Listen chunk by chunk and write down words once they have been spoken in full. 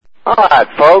All right,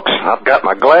 folks, I've got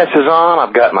my glasses on,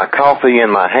 I've got my coffee in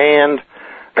my hand,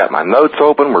 got my notes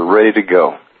open, we're ready to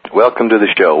go. Welcome to the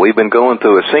show. We've been going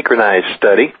through a synchronized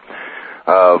study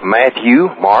of Matthew,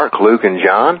 Mark, Luke, and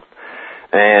John.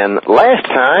 And last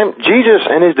time, Jesus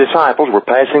and his disciples were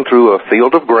passing through a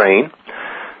field of grain.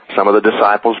 Some of the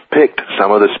disciples picked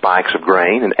some of the spikes of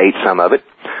grain and ate some of it,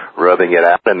 rubbing it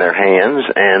out in their hands,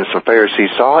 and some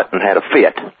Pharisees saw it and had a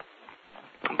fit,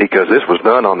 because this was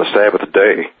done on the Sabbath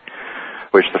day,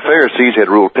 which the Pharisees had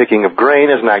ruled picking of grain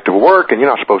as an act of work, and you're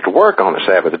not supposed to work on the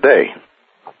Sabbath day.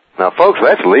 Now, folks,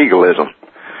 that's legalism.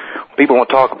 People want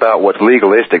to talk about what's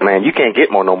legalistic. Man, you can't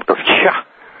get more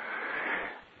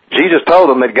Jesus told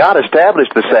them that God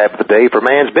established the Sabbath day for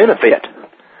man's benefit,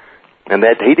 and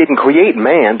that he didn't create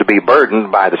man to be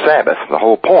burdened by the Sabbath. The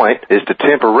whole point is to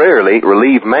temporarily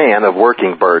relieve man of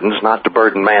working burdens, not to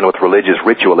burden man with religious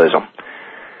ritualism.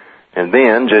 And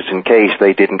then, just in case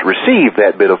they didn't receive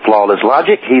that bit of flawless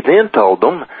logic, he then told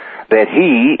them that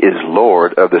he is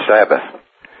Lord of the Sabbath.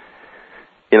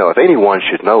 You know, if anyone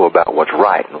should know about what's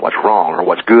right and what's wrong, or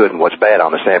what's good and what's bad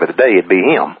on the Sabbath day, it'd be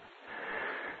him.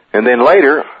 And then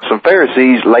later, some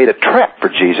Pharisees laid a trap for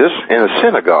Jesus in a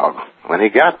synagogue. When he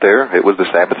got there, it was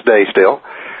the Sabbath day still,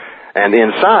 and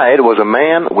inside was a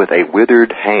man with a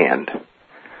withered hand.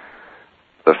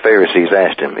 The Pharisees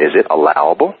asked him, "Is it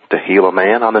allowable to heal a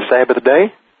man on the Sabbath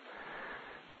day?"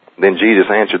 Then Jesus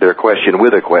answered their question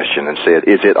with a question and said,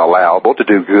 "Is it allowable to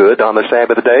do good on the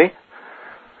Sabbath day?"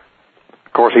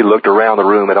 Of course, he looked around the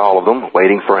room at all of them,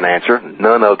 waiting for an answer.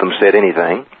 None of them said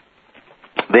anything.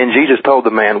 Then Jesus told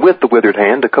the man with the withered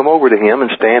hand to come over to him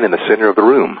and stand in the center of the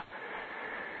room.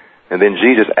 And then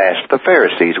Jesus asked the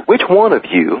Pharisees, "Which one of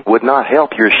you would not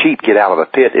help your sheep get out of a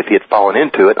pit if he had fallen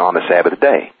into it on the Sabbath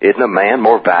day? Isn't a man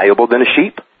more valuable than a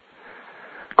sheep?"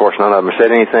 Of course, none of them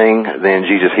said anything. Then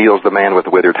Jesus heals the man with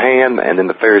the withered hand, and then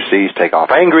the Pharisees take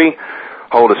off angry,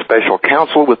 hold a special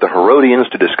council with the Herodians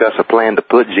to discuss a plan to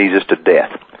put Jesus to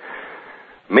death.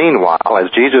 Meanwhile,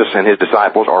 as Jesus and his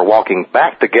disciples are walking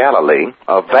back to Galilee,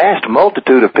 a vast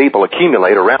multitude of people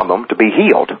accumulate around them to be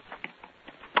healed.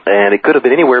 And it could have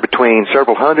been anywhere between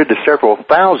several hundred to several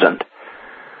thousand.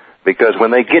 Because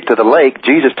when they get to the lake,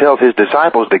 Jesus tells his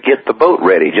disciples to get the boat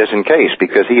ready, just in case,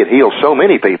 because he had healed so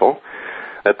many people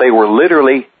that they were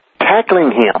literally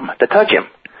tackling him to touch him.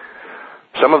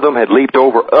 Some of them had leaped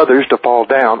over others to fall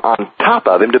down on top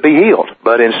of him to be healed.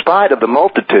 But in spite of the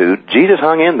multitude, Jesus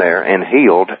hung in there and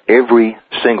healed every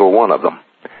single one of them.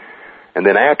 And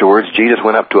then afterwards, Jesus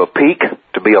went up to a peak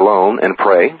to be alone and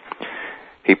pray.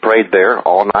 He prayed there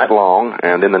all night long,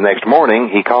 and then the next morning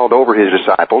he called over his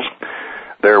disciples.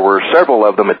 There were several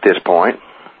of them at this point.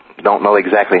 Don't know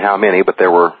exactly how many, but there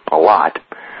were a lot.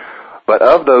 But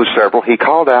of those several, he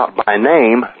called out by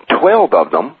name 12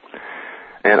 of them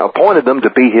and appointed them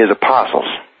to be his apostles,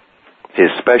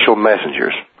 his special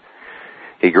messengers.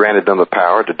 He granted them the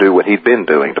power to do what he'd been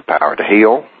doing, the power to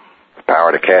heal, the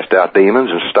power to cast out demons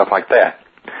and stuff like that.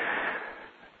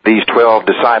 These 12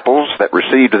 disciples that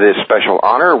received this special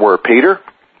honor were Peter,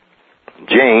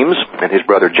 James and his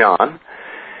brother John,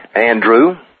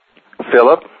 Andrew,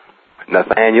 Philip,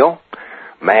 Nathaniel,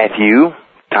 Matthew,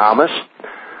 Thomas,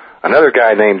 another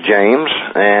guy named James,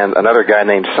 and another guy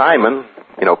named Simon.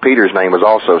 You know, Peter's name was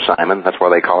also Simon. That's why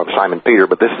they call him Simon Peter,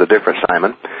 but this is a different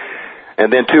Simon.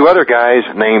 And then two other guys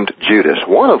named Judas,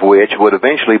 one of which would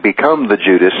eventually become the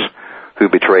Judas who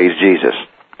betrays Jesus.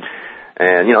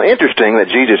 And, you know, interesting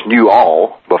that Jesus knew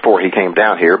all before he came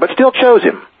down here, but still chose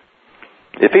him.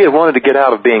 If he had wanted to get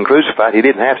out of being crucified, he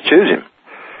didn't have to choose him.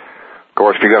 Of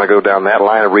course, if you're going to go down that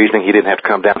line of reasoning, he didn't have to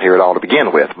come down here at all to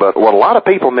begin with. But what a lot of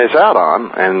people miss out on,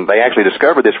 and they actually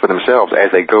discover this for themselves as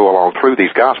they go along through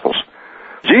these Gospels,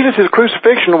 Jesus'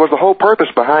 crucifixion was the whole purpose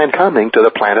behind coming to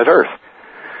the planet Earth.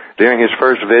 During his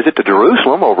first visit to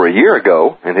Jerusalem over a year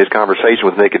ago, in his conversation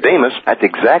with Nicodemus, that's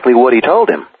exactly what he told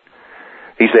him.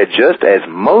 He said, just as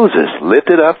Moses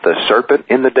lifted up the serpent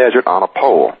in the desert on a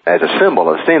pole as a symbol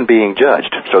of sin being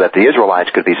judged so that the Israelites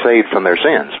could be saved from their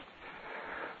sins,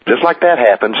 just like that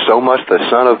happened, so must the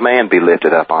Son of Man be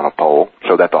lifted up on a pole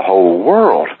so that the whole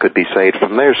world could be saved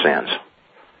from their sins.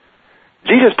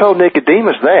 Jesus told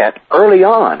Nicodemus that early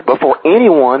on, before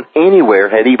anyone anywhere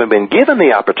had even been given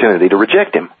the opportunity to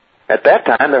reject him. At that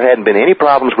time, there hadn't been any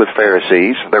problems with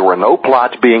Pharisees. There were no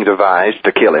plots being devised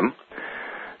to kill him.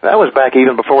 That was back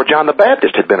even before John the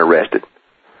Baptist had been arrested.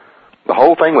 The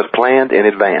whole thing was planned in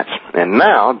advance. And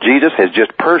now, Jesus has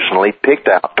just personally picked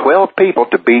out 12 people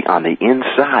to be on the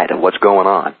inside of what's going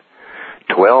on.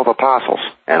 12 apostles.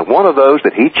 And one of those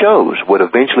that he chose would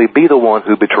eventually be the one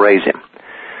who betrays him.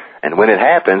 And when it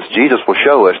happens, Jesus will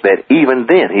show us that even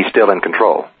then he's still in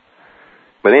control.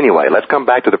 But anyway, let's come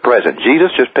back to the present.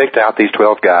 Jesus just picked out these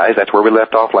 12 guys. That's where we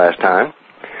left off last time.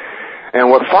 And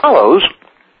what follows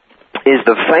is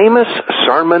the famous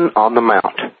Sermon on the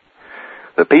Mount.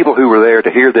 The people who were there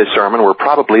to hear this sermon were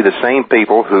probably the same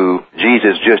people who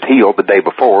Jesus just healed the day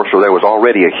before, so there was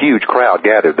already a huge crowd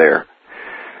gathered there.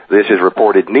 This is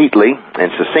reported neatly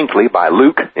and succinctly by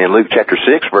Luke in Luke chapter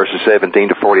 6, verses 17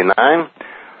 to 49.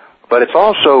 But it's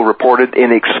also reported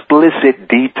in explicit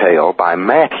detail by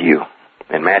Matthew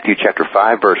in Matthew chapter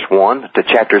 5, verse 1 to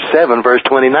chapter 7, verse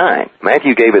 29.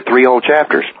 Matthew gave it 3 whole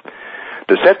chapters.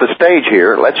 To set the stage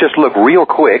here, let's just look real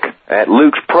quick at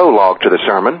Luke's prologue to the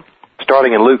sermon.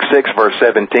 Starting in Luke 6, verse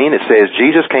 17, it says,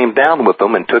 Jesus came down with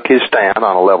them and took his stand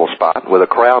on a level spot with a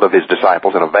crowd of his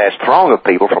disciples and a vast throng of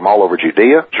people from all over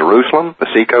Judea, Jerusalem, the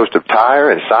seacoast of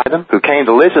Tyre and Sidon, who came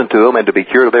to listen to him and to be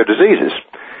cured of their diseases,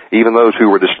 even those who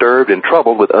were disturbed and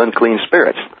troubled with unclean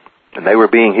spirits. And they were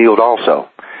being healed also.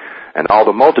 And all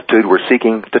the multitude were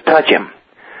seeking to touch him.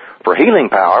 For healing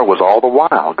power was all the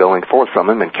while going forth from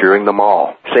him and curing them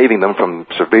all, saving them from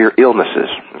severe illnesses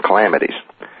and calamities.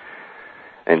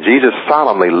 And Jesus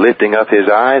solemnly lifting up his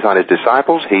eyes on his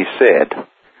disciples, he said,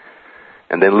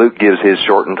 and then Luke gives his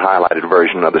shortened, highlighted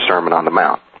version of the Sermon on the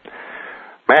Mount.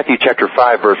 Matthew chapter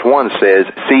 5, verse 1 says,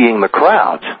 seeing the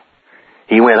crowds,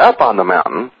 he went up on the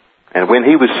mountain, and when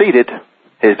he was seated,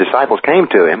 his disciples came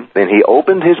to him. Then he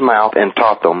opened his mouth and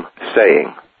taught them,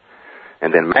 saying,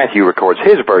 and then Matthew records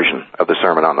his version of the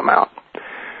Sermon on the Mount.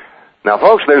 Now,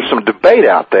 folks, there's some debate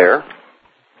out there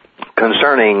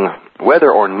concerning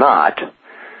whether or not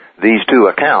these 2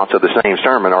 accounts of the same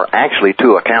sermon are actually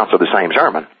 2 accounts of the same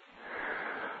sermon.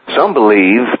 Some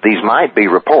believe these might be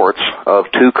reports of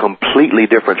 2 completely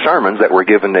different sermons that were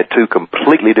given at 2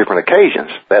 completely different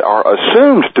occasions that are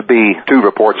assumed to be 2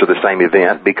 reports of the same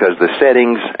event because the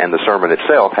settings and the sermon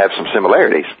itself have some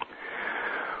similarities.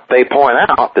 They point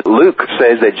out that Luke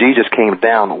says that Jesus came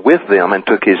down with them and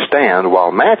took his stand,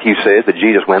 while Matthew says that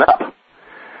Jesus went up.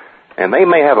 And they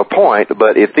may have a point,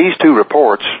 but if these 2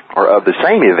 reports are of the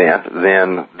same event,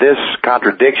 then this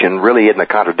contradiction really isn't a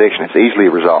contradiction. It's easily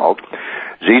resolved.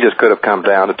 Jesus could have come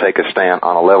down to take a stand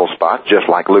on a level spot, just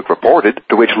like Luke reported,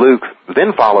 to which Luke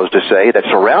then follows to say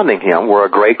that surrounding him were a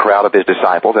great crowd of his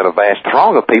disciples and a vast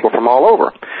throng of people from all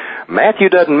over. Matthew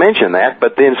doesn't mention that,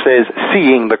 but then says,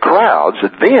 seeing the crowds,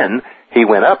 then he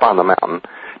went up on the mountain,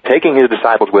 taking his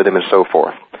disciples with him and so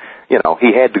forth. You know,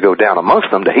 he had to go down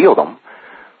amongst them to heal them,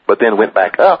 but then went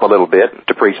back up a little bit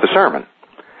to preach the sermon.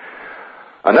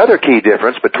 Another key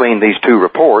difference between these 2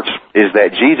 reports is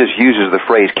that Jesus uses the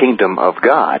phrase kingdom of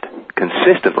God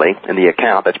consistently in the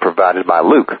account that's provided by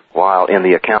Luke, while in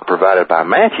the account provided by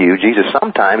Matthew, Jesus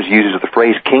sometimes uses the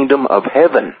phrase kingdom of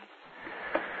heaven.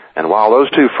 And while those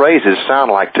 2 phrases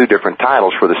sound like 2 different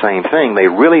titles for the same thing, they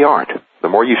really aren't, the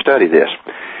more you study this.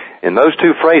 In those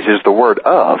 2 phrases, the word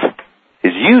of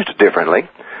is used differently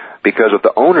because of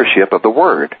the ownership of the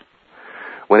word.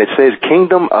 When it says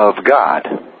kingdom of God,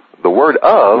 the word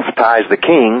of ties the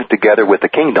king together with the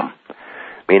kingdom,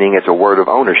 meaning it's a word of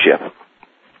ownership.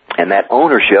 And that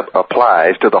ownership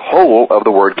applies to the whole of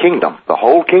the word kingdom. The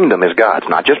whole kingdom is God's,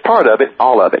 not just part of it,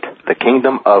 all of it. The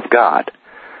kingdom of God.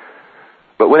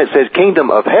 But when it says kingdom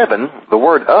of heaven, the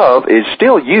word of is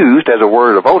still used as a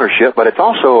word of ownership, but it's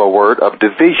also a word of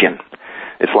division.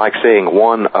 It's like saying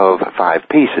 1 of 5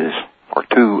 pieces, or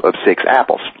 2 of 6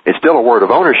 apples. It's still a word of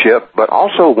ownership, but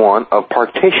also one of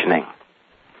partitioning.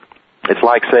 It's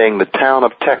like saying the town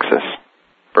of Texas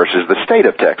versus the state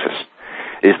of Texas.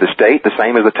 Is the state the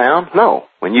same as the town? No.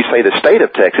 When you say the state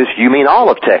of Texas, you mean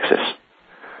all of Texas.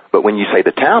 But when you say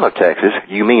the town of Texas,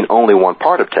 you mean only one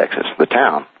part of Texas, the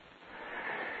town.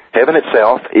 Heaven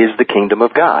itself is the kingdom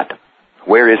of God.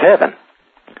 Where is heaven?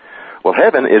 Well,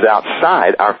 heaven is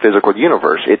outside our physical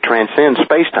universe. It transcends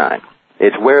space-time.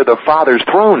 It's where the Father's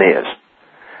throne is.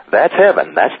 That's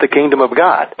heaven. That's the kingdom of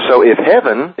God. So if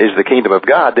heaven is the kingdom of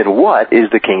God, then what is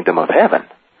the kingdom of heaven?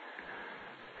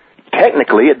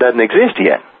 Technically, it doesn't exist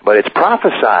yet, but it's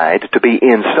prophesied to be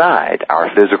inside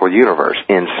our physical universe,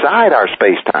 inside our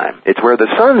space-time. It's where the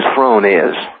Son's throne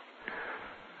is.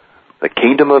 The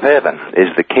kingdom of heaven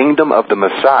is the kingdom of the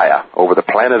Messiah over the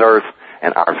planet Earth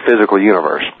and our physical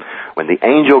universe. When the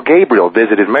angel Gabriel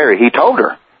visited Mary, he told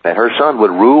her that her son would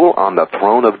rule on the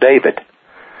throne of David.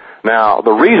 Now,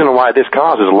 the reason why this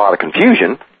causes a lot of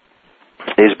confusion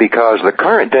is because the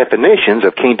current definitions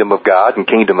of kingdom of God and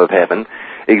kingdom of heaven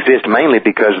exist mainly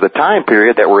because of the time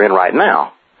period that we're in right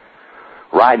now.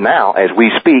 Right now, as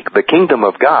we speak, the kingdom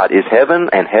of God is heaven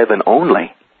and heaven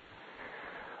only.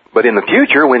 But in the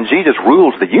future, when Jesus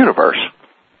rules the universe,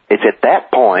 it's at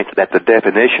that point that the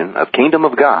definition of kingdom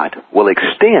of God will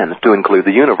extend to include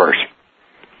the universe.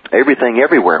 Everything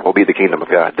everywhere will be the kingdom of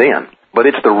God then. But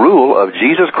it's the rule of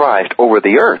Jesus Christ over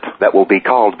the earth that will be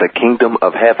called the kingdom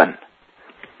of heaven.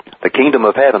 The kingdom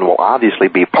of heaven will obviously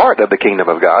be part of the kingdom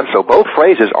of God, so both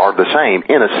phrases are the same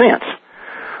in a sense.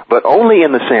 But only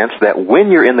in the sense that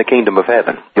when you're in the kingdom of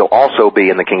heaven, you'll also be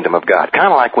in the kingdom of God. Kind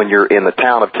of like when you're in the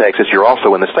town of Texas, you're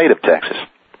also in the state of Texas.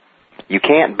 You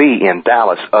can't be in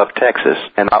Dallas of Texas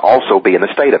and not also be in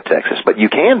the state of Texas. But you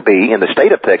can be in the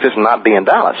state of Texas and not be in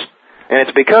Dallas. And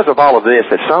it's because of all of this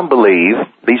that some believe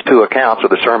these two accounts of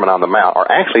the Sermon on the Mount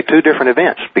are actually two different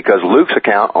events, because Luke's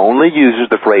account only uses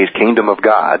the phrase kingdom of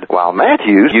God, while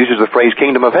Matthew's uses the phrase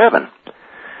kingdom of heaven.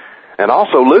 And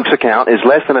also Luke's account is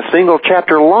less than a single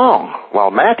chapter long,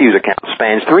 while Matthew's account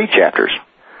spans 3 chapters.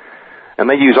 And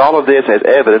they use all of this as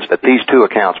evidence that these two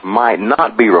accounts might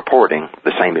not be reporting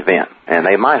the same event. And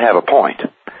they might have a point.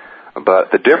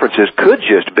 But the differences could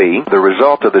just be the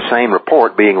result of the same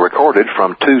report being recorded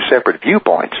from 2 separate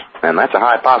viewpoints. And that's a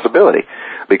high possibility,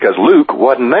 because Luke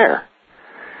wasn't there.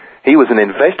 He was an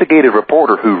investigative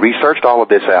reporter who researched all of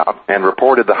this out and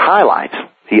reported the highlights.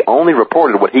 He only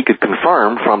reported what he could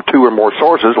confirm from 2 or more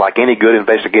sources, like any good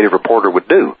investigative reporter would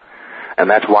do. And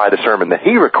that's why the sermon that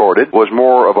he recorded was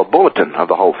more of a bulletin of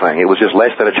the whole thing. It was just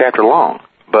less than a chapter long.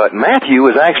 But Matthew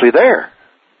was actually there,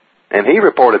 and he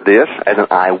reported this as an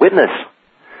eyewitness.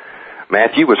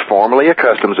 Matthew was formerly a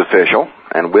customs official,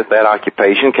 and with that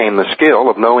occupation came the skill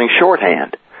of knowing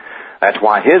shorthand. That's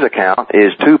why his account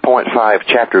is 2.5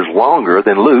 chapters longer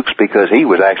than Luke's, because he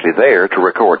was actually there to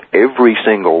record every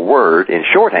single word in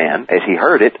shorthand as he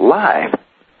heard it live.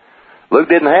 Luke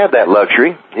didn't have that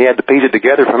luxury. He had to piece it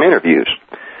together from interviews.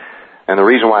 And the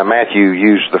reason why Matthew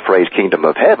used the phrase kingdom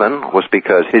of heaven was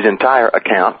because his entire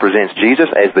account presents Jesus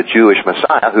as the Jewish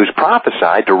Messiah who's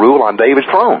prophesied to rule on David's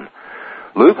throne.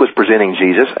 Luke was presenting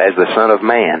Jesus as the Son of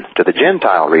Man to the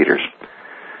Gentile readers.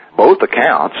 Both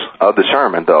accounts of the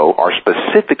sermon, though, are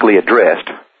specifically addressed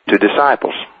to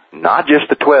disciples. Not just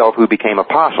the 12 who became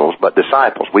apostles, but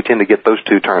disciples. We tend to get those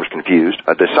two terms confused.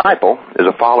 A disciple is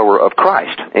a follower of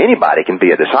Christ. Anybody can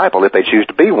be a disciple if they choose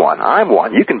to be one. I'm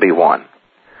one. You can be one.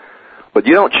 But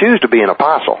you don't choose to be an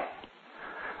apostle.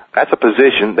 That's a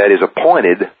position that is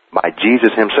appointed by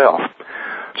Jesus himself.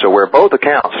 So where both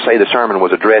accounts say the sermon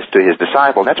was addressed to his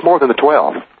disciples, that's more than the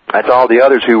 12. That's all the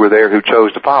others who were there who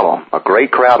chose to follow him. A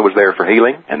great crowd was there for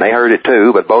healing, and they heard it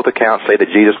too, but both accounts say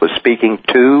that Jesus was speaking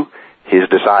to his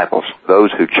disciples,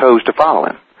 those who chose to follow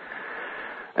him.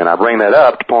 And I bring that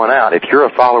up to point out, if you're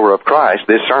a follower of Christ,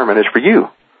 this sermon is for you.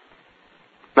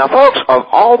 Now folks, of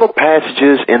all the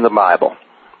passages in the Bible,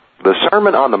 the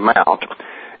Sermon on the Mount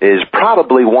is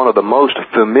probably one of the most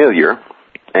familiar,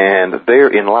 and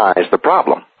therein lies the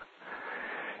problem.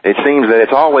 It seems that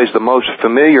it's always the most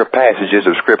familiar passages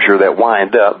of Scripture that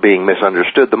wind up being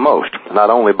misunderstood the most, not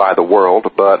only by the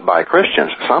world, but by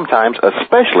Christians, sometimes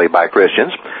especially by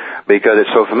Christians, because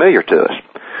it's so familiar to us.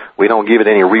 We don't give it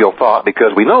any real thought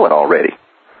because we know it already.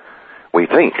 We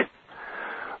think.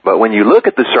 But when you look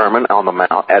at the Sermon on the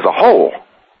Mount as a whole,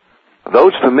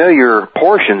 those familiar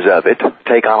portions of it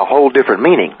take on a whole different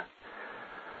meaning.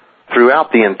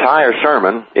 Throughout the entire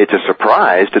sermon, it's a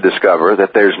surprise to discover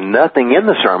that there's nothing in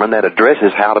the sermon that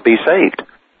addresses how to be saved.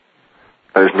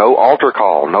 There's no altar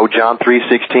call, no John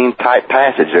 3:16 type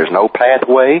passage. There's no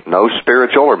pathway, no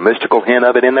spiritual or mystical hint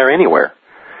of it in there anywhere.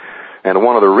 And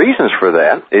one of the reasons for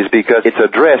that is because it's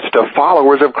addressed to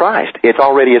followers of Christ. It's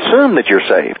already assumed that you're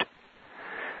saved.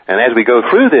 And as we go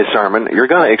through this sermon, you're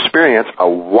going to experience a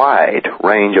wide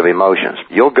range of emotions.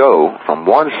 You'll go from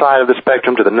one side of the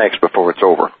spectrum to the next before it's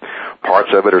over. Parts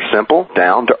of it are simple,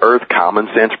 down-to-earth,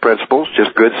 common-sense principles,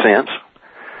 just good sense.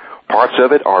 Parts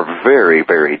of it are very,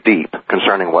 very deep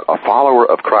concerning what a follower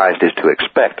of Christ is to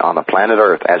expect on the planet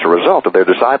Earth as a result of their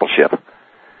discipleship.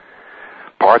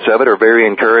 Parts of it are very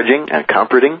encouraging and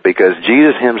comforting because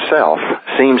Jesus himself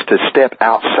seems to step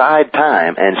outside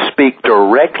time and speak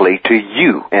directly to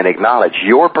you and acknowledge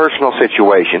your personal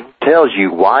situation, tells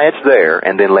you why it's there,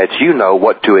 and then lets you know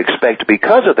what to expect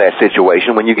because of that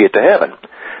situation when you get to heaven.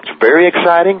 It's very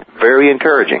exciting, very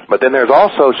encouraging. But then there's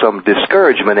also some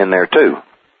discouragement in there too,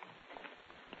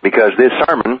 because this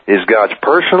sermon is God's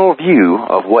personal view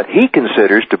of what he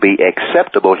considers to be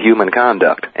acceptable human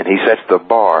conduct, and he sets the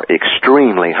bar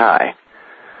extremely high.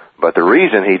 But the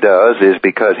reason he does is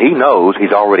because he knows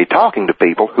he's already talking to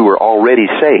people who are already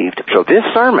saved. So this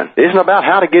sermon isn't about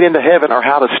how to get into heaven or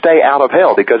how to stay out of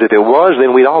hell, because if it was,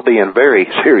 then we'd all be in very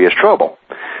serious trouble.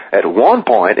 At one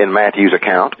point in Matthew's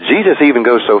account, Jesus even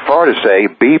goes so far to say,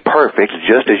 "Be perfect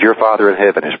just as your Father in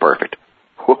heaven is perfect."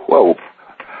 Whoa.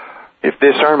 If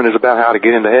this sermon is about how to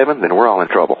get into heaven, then we're all in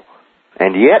trouble.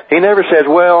 And yet, he never says,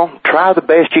 well, try the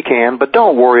best you can, but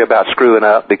don't worry about screwing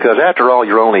up because after all,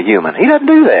 you're only human. He doesn't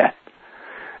do that.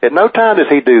 At no time does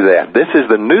he do that. This is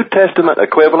the New Testament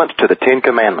equivalent to the Ten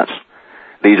Commandments.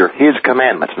 These are his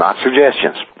commandments, not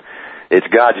suggestions. It's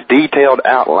God's detailed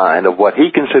outline of what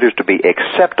he considers to be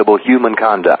acceptable human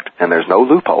conduct, and there's no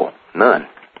loophole. None.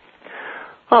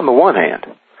 On the one hand.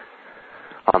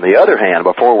 On the other hand,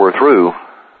 before we're through,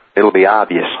 it'll be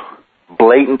obvious,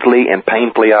 blatantly and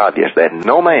painfully obvious, that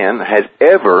no man has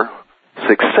ever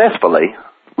successfully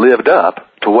lived up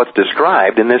to what's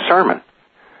described in this sermon.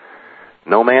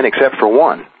 No man except for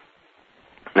one.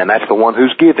 And that's the one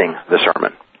who's giving the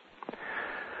sermon.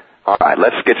 All right,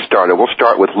 let's get started. We'll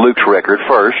start with Luke's record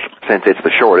first, since it's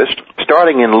the shortest.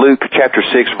 Starting in Luke chapter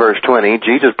 6, verse 20,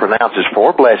 Jesus pronounces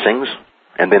 4 blessings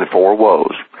and then 4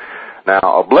 woes.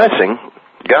 Now, a blessing,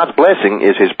 God's blessing,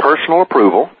 is his personal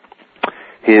approval,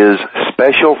 his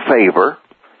special favor,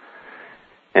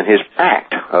 and his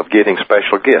act of giving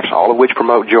special gifts, all of which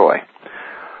promote joy.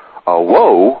 A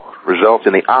woe results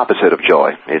in the opposite of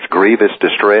joy. It's grievous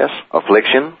distress,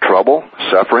 affliction, trouble,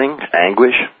 suffering,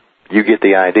 anguish. You get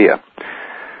the idea.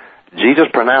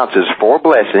 Jesus pronounces 4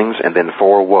 blessings and then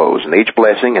 4 woes, and each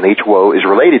blessing and each woe is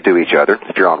related to each other.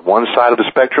 If you're on one side of the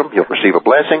spectrum, you'll receive a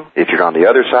blessing. If you're on the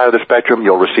other side of the spectrum,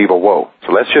 you'll receive a woe.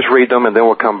 So let's just read them and then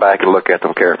we'll come back and look at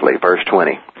them carefully. Verse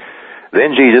 20.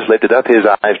 Then Jesus lifted up his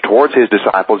eyes towards his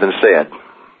disciples and said,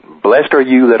 Blessed are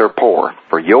you that are poor,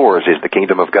 for yours is the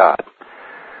kingdom of God.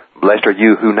 Blessed are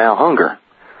you who now hunger,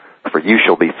 for you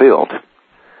shall be filled.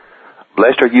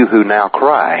 Blessed are you who now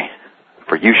cry,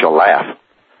 for you shall laugh.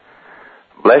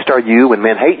 Blessed are you when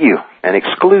men hate you, and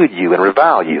exclude you, and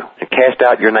revile you, and cast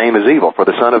out your name as evil for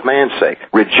the Son of Man's sake.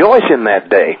 Rejoice in that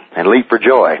day, and leap for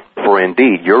joy, for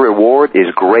indeed your reward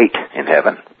is great in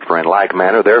heaven. For in like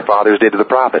manner their fathers did to the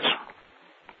prophets.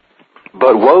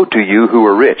 But woe to you who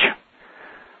are rich,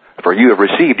 for you have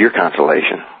received your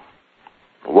consolation.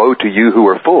 Woe to you who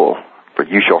are full, for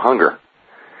you shall hunger.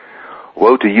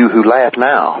 Woe to you who laugh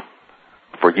now,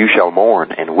 for you shall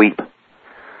mourn and weep.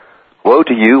 Woe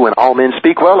to you when all men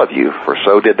speak well of you, for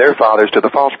so did their fathers to the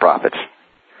false prophets.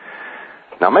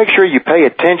 Now make sure you pay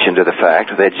attention to the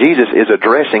fact that Jesus is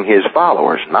addressing his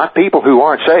followers, not people who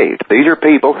aren't saved. These are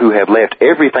people who have left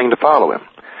everything to follow him.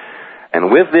 And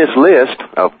with this list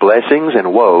of blessings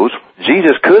and woes,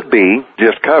 Jesus could be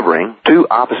just covering 2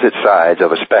 opposite sides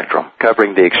of a spectrum,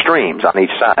 covering the extremes on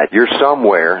each side. You're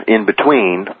somewhere in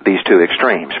between these 2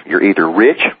 extremes. You're either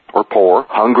rich or poor,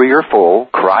 hungry or full,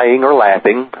 crying or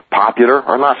laughing, popular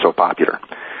or not so popular.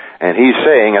 And he's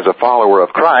saying, as a follower of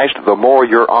Christ, the more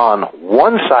you're on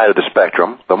one side of the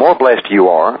spectrum, the more blessed you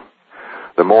are.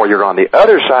 The more you're on the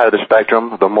other side of the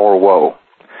spectrum, the more woe.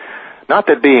 Not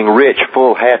that being rich,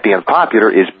 full, happy, and popular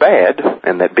is bad,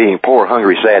 and that being poor,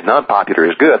 hungry, sad, and unpopular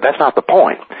is good. That's not the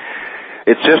point.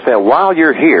 It's just that while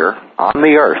you're here on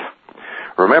the earth,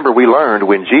 remember we learned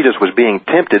when Jesus was being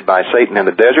tempted by Satan in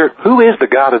the desert, who is the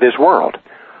God of this world?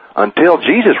 Until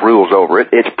Jesus rules over it,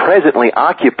 it's presently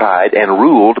occupied and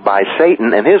ruled by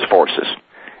Satan and his forces.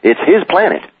 It's his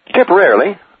planet,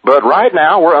 temporarily, but right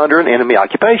now we're under an enemy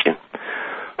occupation.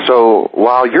 So,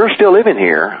 while you're still living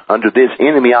here under this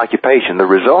enemy occupation, the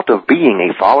result of being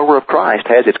a follower of Christ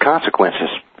has its consequences.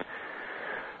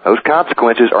 Those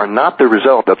consequences are not the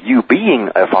result of you being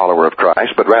a follower of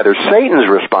Christ, but rather Satan's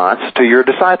response to your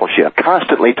discipleship,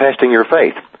 constantly testing your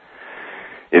faith.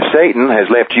 If Satan has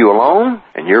left you alone,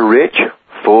 and you're rich,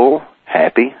 full,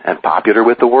 happy, and popular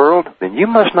with the world, then you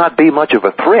must not be much of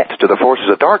a threat to the forces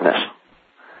of darkness.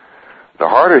 The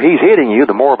harder he's hitting you,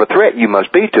 the more of a threat you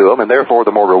must be to him, and therefore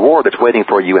the more reward that's waiting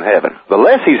for you in heaven. The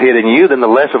less he's hitting you, then the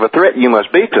less of a threat you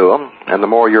must be to him, and the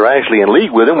more you're actually in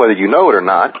league with him, whether you know it or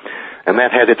not. And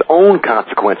that has its own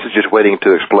consequences just waiting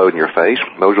to explode in your face.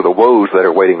 Those are the woes that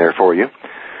are waiting there for you.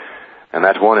 And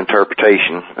that's one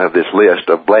interpretation of this list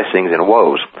of blessings and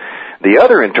woes. The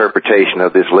other interpretation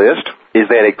of this list is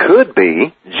that it could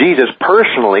be Jesus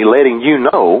personally letting you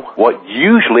know what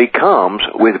usually comes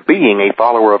with being a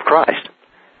follower of Christ.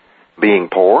 Being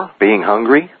poor, being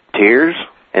hungry, tears,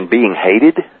 and being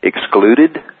hated,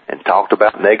 excluded, and talked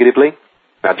about negatively.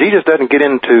 Now, Jesus doesn't get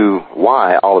into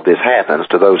why all of this happens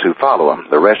to those who follow him.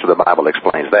 The rest of the Bible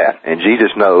explains that. And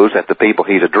Jesus knows that the people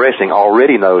he's addressing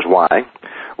already knows why.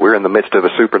 We're in the midst of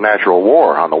a supernatural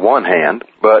war on the one hand,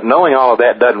 but knowing all of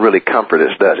that doesn't really comfort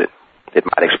us, does it? It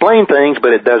might explain things,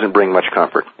 but it doesn't bring much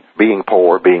comfort. Being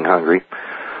poor, being hungry.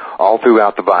 All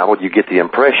throughout the Bible, you get the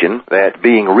impression that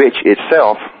being rich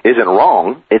itself isn't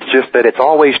wrong. It's just that it's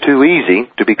always too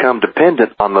easy to become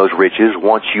dependent on those riches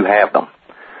once you have them.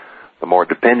 The more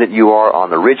dependent you are on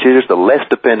the riches, the less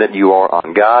dependent you are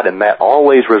on God, and that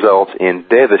always results in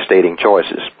devastating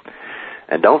choices.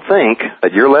 And don't think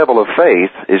that your level of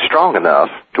faith is strong enough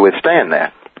to withstand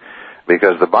that,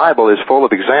 because the Bible is full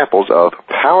of examples of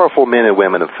powerful men and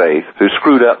women of faith who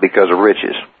screwed up because of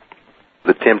riches.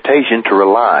 The temptation to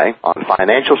rely on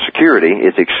financial security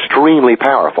is extremely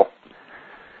powerful.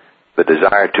 The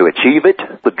desire to achieve it,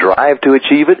 the drive to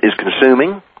achieve it is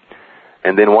consuming.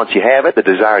 And then once you have it, the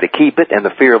desire to keep it and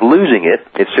the fear of losing it,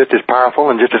 it's just as powerful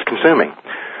and just as consuming.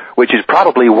 Which is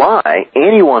probably why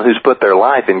anyone who's put their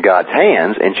life in God's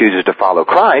hands and chooses to follow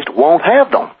Christ won't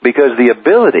have them. Because the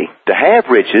ability to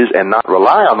have riches and not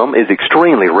rely on them is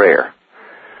extremely rare.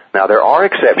 Now there are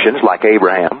exceptions like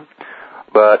Abraham,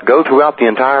 but go throughout the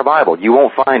entire Bible. You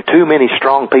won't find too many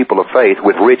strong people of faith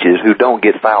with riches who don't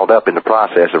get fouled up in the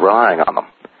process of relying on them.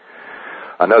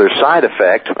 Another side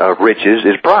effect of riches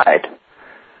is pride.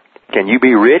 Can you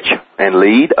be rich and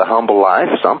lead a humble life?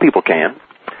 Some people can.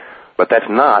 But that's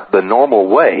not the normal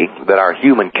way that our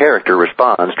human character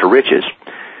responds to riches.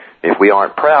 If we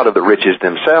aren't proud of the riches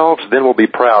themselves, then we'll be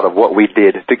proud of what we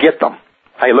did to get them.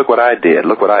 Hey, look what I did.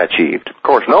 Look what I achieved. Of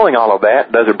course, knowing all of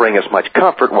that doesn't bring us much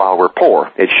comfort while we're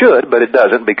poor. It should, but it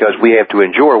doesn't, because we have to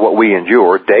endure what we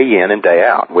endure day in and day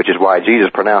out, which is why Jesus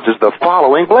pronounces the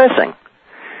following blessing.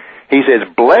 He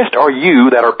says, "Blessed are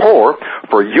you that are poor,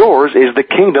 for yours is the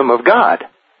kingdom of God."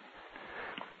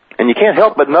 And you can't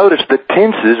help but notice the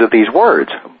tenses of these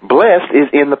words. Blessed is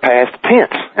in the past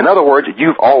tense. In other words,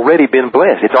 you've already been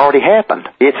blessed. It's already happened.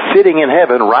 It's sitting in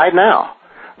heaven right now.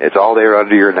 It's all there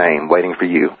under your name, waiting for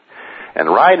you. And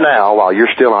right now, while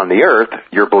you're still on the earth,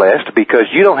 you're blessed because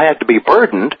you don't have to be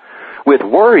burdened with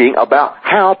worrying about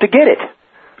how to get it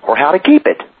or how to keep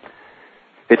it.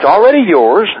 It's already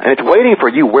yours, and it's waiting for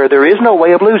you where there is no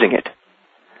way of losing it.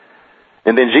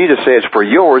 And then Jesus says, "For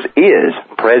yours is,"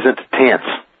 present tense.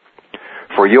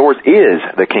 "For yours is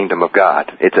the kingdom of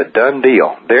God." It's a done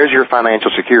deal. There's your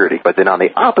financial security. But then on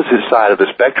the opposite side of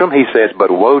the spectrum, he says, "But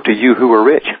woe to you who are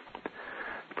rich,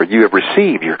 for you have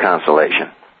received your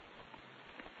consolation."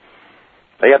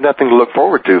 They have nothing to look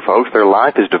forward to, folks. Their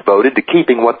life is devoted to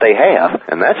keeping what they have.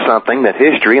 And that's something that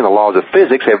history and the laws of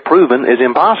physics have proven is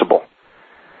impossible.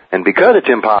 And because it's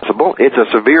impossible, it's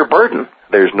a severe burden.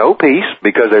 There's no peace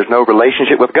because there's no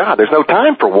relationship with God. There's no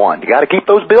time for one. You got to keep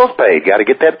those bills paid. Got to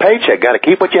get that paycheck. Got to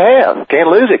keep what you have. Can't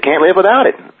lose it. Can't live without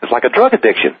it. It's like a drug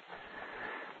addiction.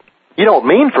 You don't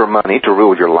mean for money to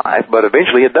rule your life, but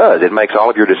eventually it does. It makes all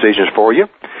of your decisions for you.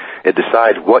 It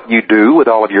decides what you do with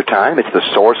all of your time. It's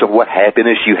the source of what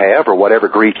happiness you have or whatever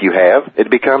grief you have. It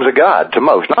becomes a god to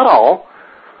most. Not all,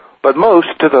 but most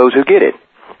to those who get it.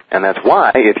 And that's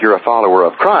why, if you're a follower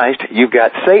of Christ, you've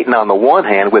got Satan on the one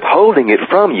hand withholding it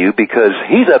from you because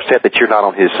he's upset that you're not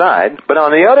on his side. But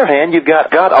on the other hand, you've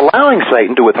got God allowing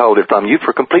Satan to withhold it from you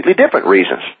for completely different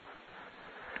reasons.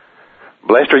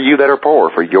 "Blessed are you that are poor,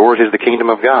 for yours is the kingdom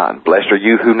of God. Blessed are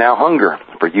you who now hunger,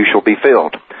 for you shall be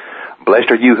filled.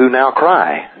 Blessed are you who now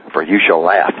cry, for you shall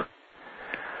laugh."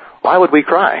 Why would we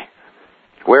cry?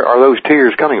 Where are those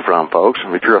tears coming from, folks?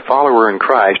 If you're a follower in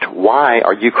Christ, why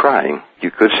are you crying? You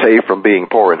could say from being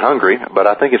poor and hungry, but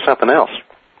I think it's something else.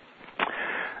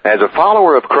 As a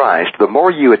follower of Christ, the more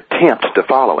you attempt to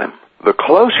follow Him, the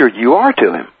closer you are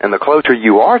to Him. And the closer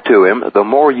you are to Him, the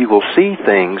more you will see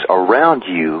things around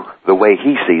you the way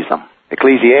He sees them.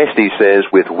 Ecclesiastes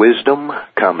says, "With wisdom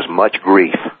comes much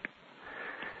grief."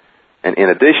 And in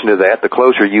addition to that, the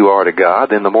closer you are to God,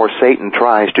 then the more Satan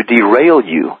tries to derail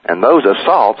you. And those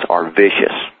assaults are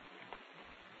vicious.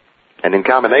 And in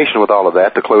combination with all of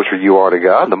that, the closer you are to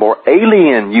God, the more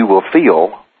alien you will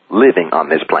feel living on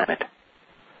this planet.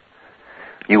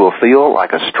 You will feel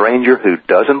like a stranger who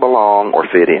doesn't belong or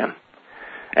fit in.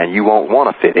 And you won't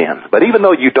want to fit in. But even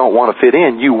though you don't want to fit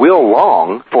in, you will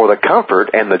long for the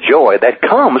comfort and the joy that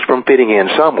comes from fitting in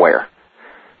somewhere.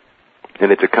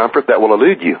 And it's a comfort that will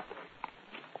elude you.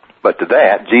 But to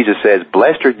that, Jesus says,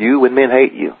 "Blessed are you when men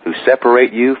hate you, who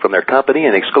separate you from their company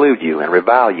and exclude you and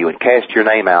revile you and cast your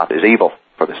name out as evil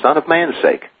for the Son of Man's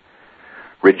sake.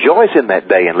 Rejoice in that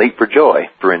day and leap for joy,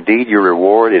 for indeed your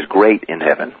reward is great in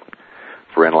heaven.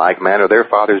 For in like manner their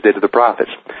fathers did to the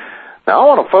prophets." Now I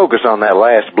want to focus on that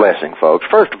last blessing, folks.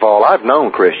 First of all, I've known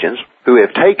Christians who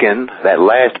have taken that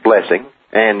last blessing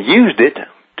and used it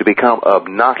to become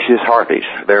obnoxious harpies.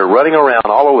 They're running around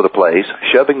all over the place,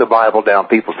 shoving the Bible down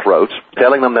people's throats,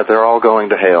 telling them that they're all going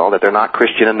to hell, that they're not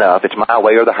Christian enough, it's my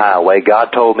way or the highway,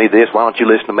 God told me this, why don't you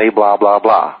listen to me, blah, blah,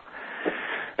 blah.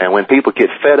 And when people get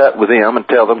fed up with them and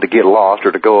tell them to get lost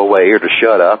or to go away or to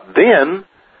shut up, then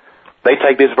they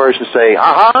take this verse and say,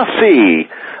 "Aha, see,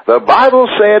 The Bible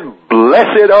said,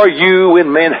 blessed are you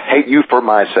when men hate you for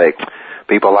my sake.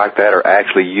 People like that are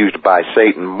actually used by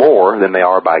Satan more than they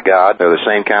are by God. They're the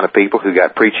same kind of people who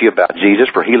got preachy about Jesus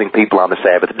for healing people on the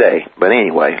Sabbath day. But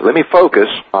anyway, let me focus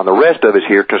on the rest of us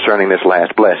here concerning this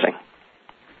last blessing.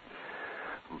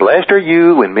 Blessed are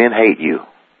you when men hate you,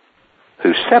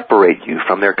 who separate you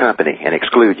from their company and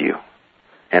exclude you,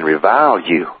 and revile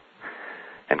you,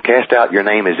 and cast out your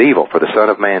name as evil for the Son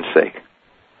of Man's sake.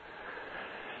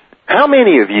 How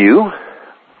many of you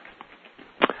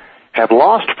have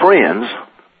lost friends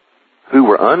who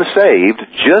were unsaved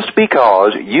just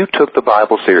because you took the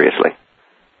Bible seriously?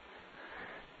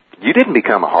 You didn't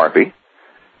become a harpy.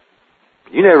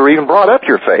 You never even brought up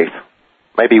your faith,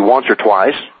 maybe once or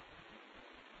twice.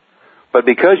 But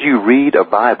because you read a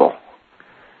Bible,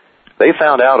 they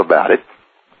found out about it.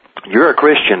 You're a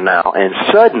Christian now, and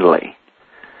suddenly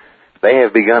they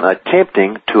have begun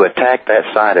attempting to attack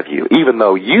that side of you, even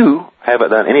though you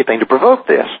haven't done anything to provoke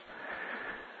this.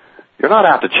 You're not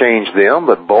out to change them,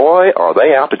 but boy, are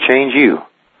they out to change you.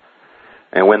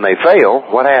 And when they fail,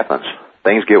 what happens?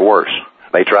 Things get worse.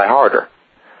 They try harder.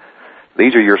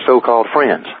 These are your so-called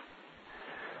friends.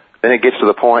 Then it gets to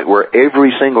the point where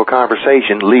every single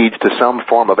conversation leads to some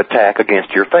form of attack against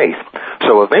your faith.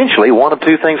 So eventually, one of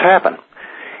two things happen.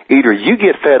 Either you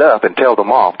get fed up and tell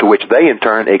them off, to which they in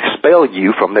turn expel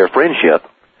you from their friendship,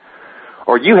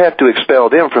 or you have to expel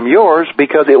them from yours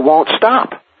because it won't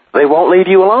stop. They won't leave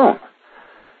you alone.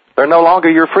 They're no longer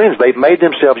your friends. They've made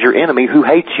themselves your enemy who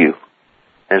hates you.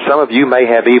 And some of you may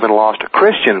have even lost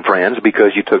Christian friends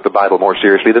because you took the Bible more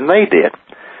seriously than they did.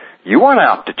 You weren't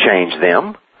out to change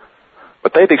them.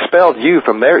 But they've expelled you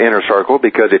from their inner circle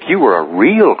because if you were a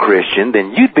real Christian,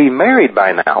 then you'd be married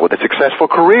by now with a successful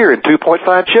career and 2.5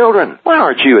 children. Why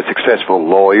aren't you a successful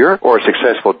lawyer or a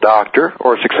successful doctor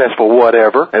or a successful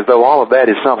whatever, as though all of that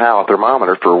is somehow a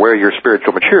thermometer for where your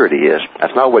spiritual maturity is?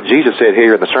 That's not what Jesus said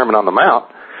here in the Sermon on the Mount.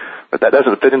 But that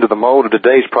doesn't fit into the mold of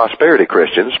today's prosperity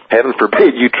Christians. Heaven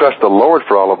forbid you trust the Lord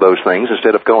for all of those things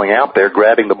instead of going out there,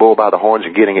 grabbing the bull by the horns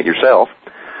and getting it yourself.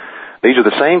 These are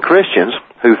the same Christians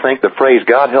who think the phrase,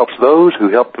 God helps those who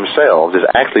help themselves, is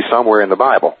actually somewhere in the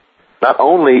Bible. Not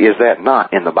only is that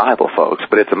not in the Bible, folks,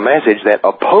 but it's a message that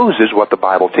opposes what the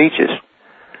Bible teaches.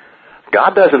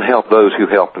 God doesn't help those who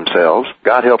help themselves.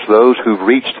 God helps those who've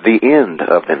reached the end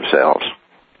of themselves.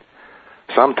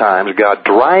 Sometimes God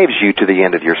drives you to the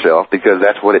end of yourself because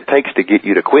that's what it takes to get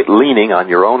you to quit leaning on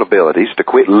your own abilities, to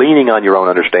quit leaning on your own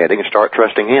understanding, and start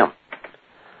trusting Him.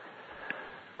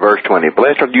 Verse 20,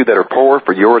 blessed are you that are poor,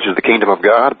 for yours is the kingdom of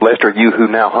God. Blessed are you who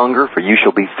now hunger, for you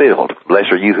shall be filled.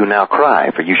 Blessed are you who now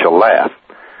cry, for you shall laugh.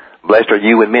 Blessed are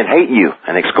you when men hate you,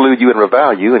 and exclude you and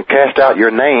revile you, and cast out your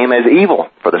name as evil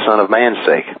for the Son of Man's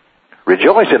sake.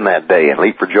 Rejoice in that day and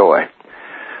leap for joy.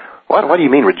 What do you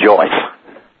mean rejoice?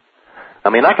 I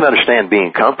mean, I can understand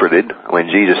being comforted when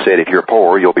Jesus said, if you're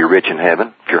poor, you'll be rich in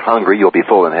heaven. If you're hungry, you'll be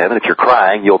full in heaven. If you're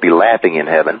crying, you'll be laughing in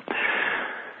heaven.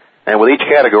 And with each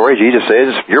category, Jesus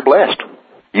says, you're blessed.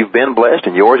 You've been blessed,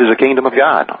 and yours is the kingdom of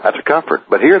God. That's a comfort.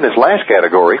 But here in this last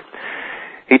category,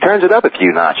 He turns it up a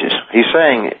few notches. He's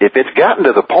saying, if it's gotten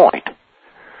to the point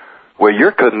where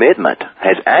your commitment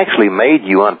has actually made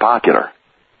you unpopular,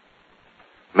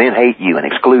 men hate you and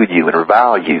exclude you and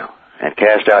revile you and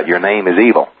cast out your name as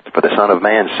evil for the Son of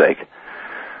Man's sake.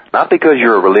 Not because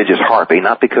you're a religious harpy,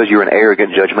 not because you're an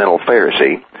arrogant, judgmental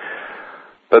Pharisee,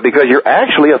 but because you're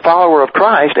actually a follower of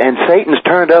Christ, and Satan's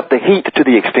turned up the heat to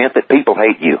the extent that people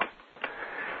hate you.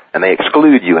 And they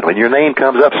exclude you, and when your name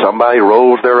comes up, somebody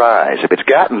rolls their eyes. If it's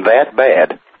gotten that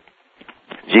bad,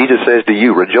 Jesus says to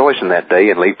you, rejoice in that day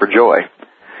and leap for joy.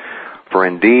 For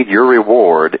indeed your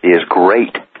reward is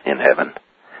great in heaven.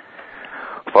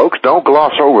 Folks, don't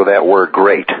gloss over that word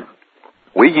great.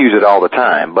 We use it all the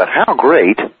time, but how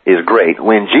great is great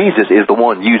when Jesus is the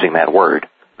one using that word?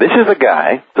 This is a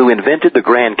guy who invented the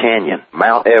Grand Canyon,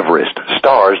 Mount Everest,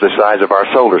 stars the size of our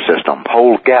solar system,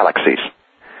 whole galaxies.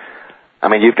 I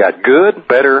mean, you've got good,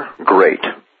 better, great.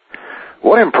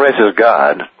 What impresses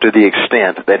God to the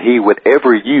extent that He would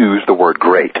ever use the word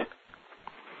great?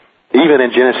 Even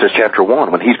in Genesis chapter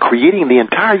 1, when He's creating the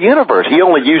entire universe, He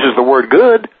only uses the word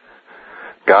good.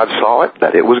 God saw it,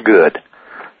 that it was good.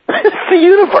 It's the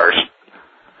universe.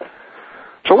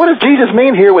 So what does Jesus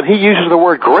mean here when He uses the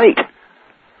word great?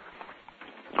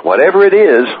 Whatever it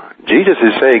is, Jesus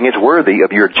is saying it's worthy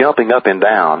of your jumping up and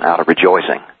down out of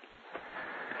rejoicing.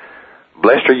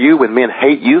 Blessed are you when men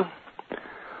hate you,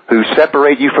 who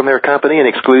separate you from their company and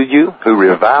exclude you, who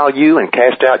revile you and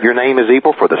cast out your name as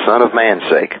evil for the Son of Man's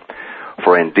sake.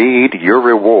 For indeed your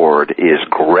reward is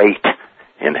great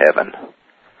in heaven.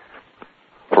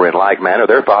 For for in like manner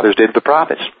their fathers did to the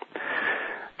prophets.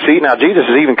 See, now Jesus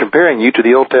is even comparing you to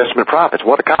the Old Testament prophets.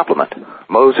 What a compliment.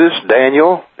 Moses,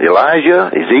 Daniel, Elijah,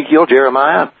 Ezekiel,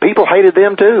 Jeremiah, people hated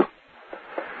them too.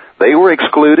 They were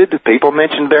excluded. People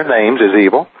mentioned their names as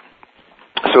evil.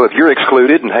 So if you're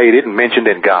excluded and hated and mentioned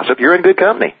in gossip, you're in good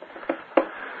company.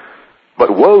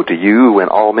 But woe to you when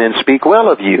all men speak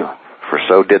well of you, for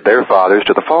so did their fathers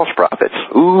to the false prophets.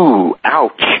 Ooh,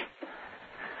 ouch.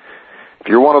 If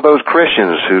you're one of those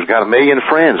Christians who's got a million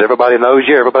friends, everybody knows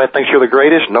you, everybody thinks you're the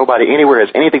greatest, nobody anywhere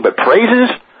has anything but praises,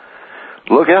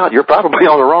 look out, you're probably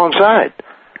on the wrong side.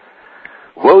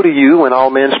 Woe to you when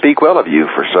all men speak well of you,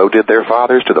 for so did their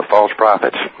fathers to the false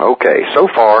prophets. Okay, so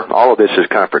far, all of this is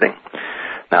comforting.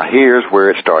 Now here's where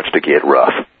it starts to get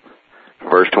rough.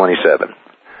 Verse 27.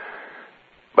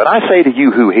 But I say to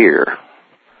you who hear,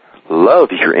 love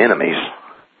your enemies.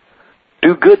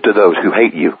 Do good to those who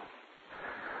hate you.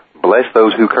 Bless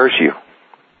those who curse you.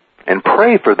 And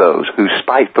pray for those who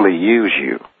spitefully use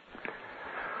you.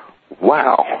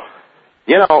 Wow.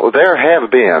 You know, there have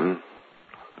been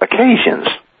occasions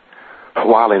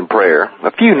while in prayer,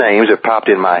 a few names have popped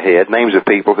in my head, names of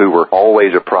people who were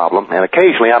always a problem, and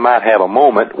occasionally I might have a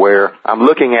moment where I'm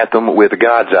looking at them with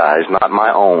God's eyes, not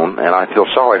my own, and I feel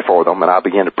sorry for them, and I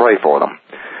begin to pray for them.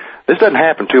 This doesn't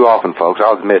happen too often, folks,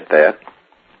 I'll admit that,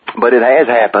 but it has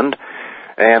happened,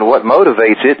 and what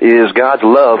motivates it is God's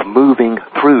love moving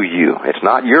through you. It's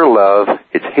not your love,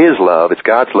 it's His love, it's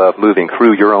God's love moving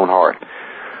through your own heart.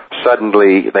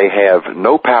 Suddenly they have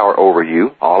no power over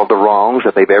you. All of the wrongs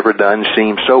that they've ever done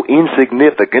seem so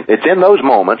insignificant. It's in those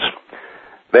moments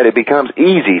that it becomes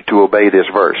easy to obey this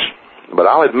verse. But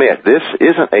I'll admit, this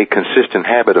isn't a consistent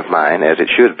habit of mine as it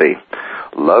should be.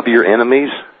 Love your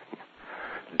enemies.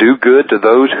 Do good to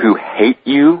those who hate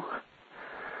you.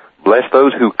 Bless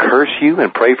those who curse you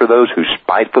and pray for those who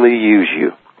spitefully use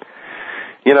you.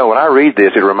 You know, when I read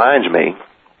this, it reminds me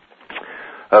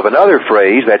of another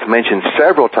phrase that's mentioned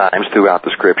several times throughout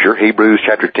the Scripture, Hebrews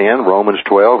chapter 10, Romans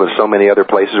 12, and so many other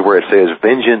places where it says,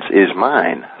 vengeance is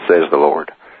mine, says the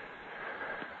Lord.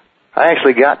 I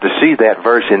actually got to see that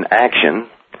verse in action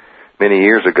many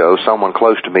years ago. Someone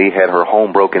close to me had her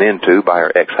home broken into by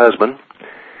her ex-husband.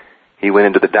 He went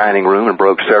into the dining room and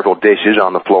broke several dishes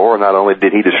on the floor. Not only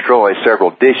did he destroy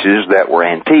several dishes that were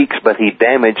antiques, but he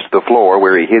damaged the floor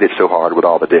where he hit it so hard with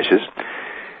all the dishes.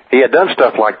 He had done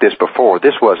stuff like this before.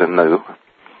 This wasn't new.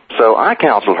 So I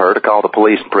counseled her to call the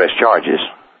police and press charges.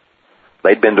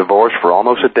 They'd been divorced for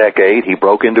almost a decade. He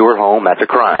broke into her home. That's a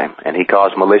crime. And he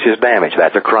caused malicious damage.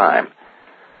 That's a crime.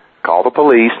 Call the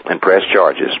police and press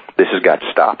charges. This has got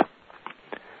to stop.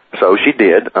 So she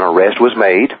did. An arrest was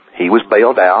made. He was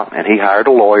bailed out, and he hired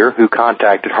a lawyer who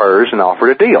contacted hers and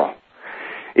offered a deal.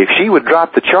 If she would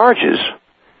drop the charges,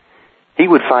 he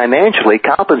would financially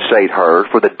compensate her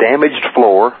for the damaged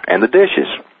floor and the dishes.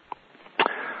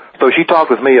 So she talked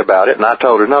with me about it, and I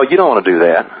told her, no, you don't want to do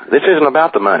that. This isn't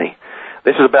about the money.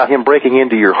 This is about him breaking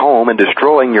into your home and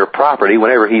destroying your property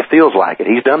whenever he feels like it.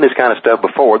 He's done this kind of stuff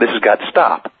before. This has got to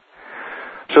stop.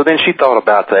 So then she thought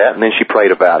about that, and then she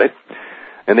prayed about it.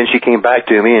 And then she came back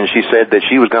to me, and she said that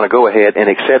she was going to go ahead and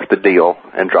accept the deal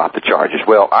and drop the charges.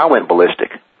 Well, I went ballistic.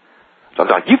 So I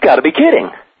was like, you've got to be kidding.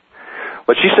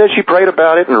 But she said she prayed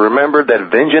about it and remembered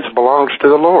that vengeance belongs to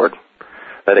the Lord.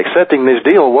 That accepting this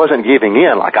deal wasn't giving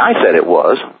in like I said it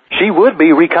was. She would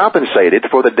be recompensated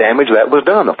for the damage that was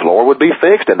done. The floor would be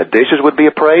fixed and the dishes would be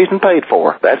appraised and paid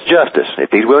for. That's justice.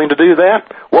 If he's willing to do that,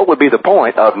 what would be the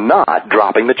point of not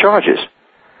dropping the charges?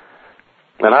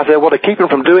 And I said, well, to keep him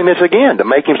from doing this again, to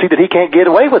make him see that he can't get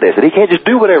away with this, that he can't just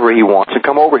do whatever he wants and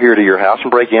come over here to your house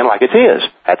and break in like it's his.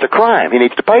 That's a crime. He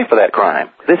needs to pay for that crime.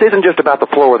 This isn't just about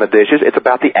the floor and the dishes, it's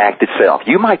about the act itself.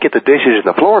 You might get the dishes and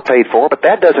the floor paid for, but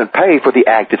that doesn't pay for the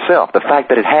act itself, the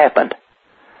fact that it happened.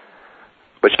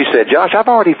 But she said, Josh, I've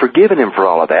already forgiven him for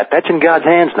all of that. That's in God's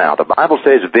hands now. The Bible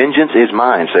says, vengeance is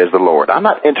mine, says the Lord. I'm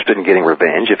not interested in getting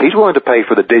revenge. If he's willing to pay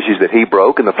for the dishes that he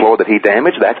broke and the floor that he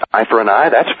damaged, that's eye for an eye,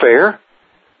 that's fair.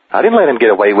 I didn't let him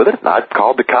get away with it. I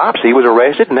called the cops. He was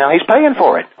arrested, and now he's paying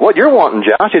for it. What you're wanting,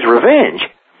 Josh, is revenge.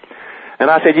 And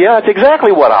I said, yeah, that's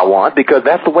exactly what I want, because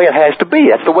that's the way it has to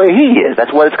be. That's the way he is.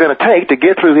 That's what it's going to take to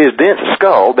get through his dense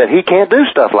skull that he can't do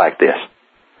stuff like this.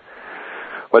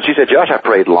 Well, she said, Josh, I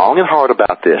prayed long and hard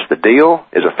about this. The deal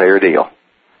is a fair deal.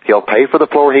 He'll pay for the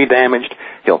floor he damaged.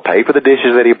 He'll pay for the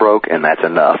dishes that he broke, and that's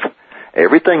enough.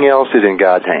 Everything else is in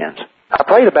God's hands. I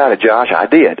prayed about it, Josh. I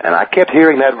did. And I kept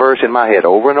hearing that verse in my head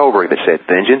over and over that said,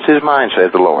 vengeance is mine,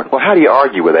 says the Lord. Well, how do you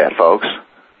argue with that, folks?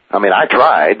 I mean, I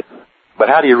tried, but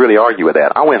how do you really argue with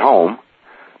that? I went home,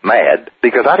 mad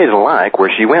because I didn't like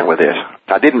where she went with this.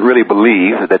 I didn't really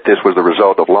believe that this was the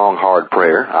result of long, hard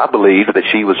prayer. I believed that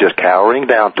she was just cowering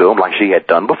down to him like she had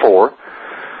done before.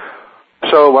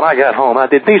 So when I got home, I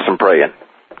did need some praying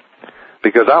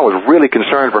because I was really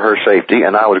concerned for her safety,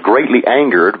 and I was greatly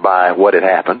angered by what had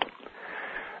happened.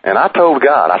 And I told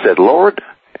God, I said, Lord,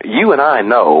 you and I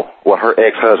know what her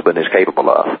ex-husband is capable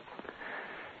of.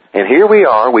 And here we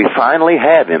are, we finally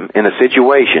have him in a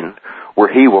situation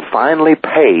where he will finally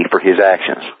pay for his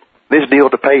actions. This deal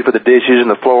to pay for the dishes and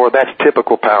the floor, that's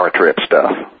typical power trip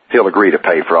stuff. He'll agree to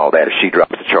pay for all that if she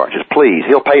drops the charges. Please,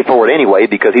 he'll pay for it anyway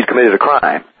because he's committed a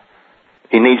crime.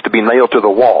 He needs to be nailed to the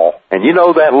wall. And you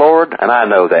know that, Lord, and I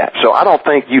know that. So I don't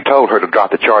think you told her to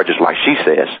drop the charges like she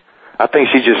says. I think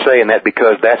she's just saying that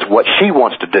because that's what she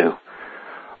wants to do.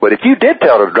 But if you did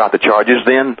tell her to drop the charges,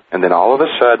 then all of a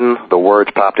sudden the words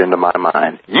popped into my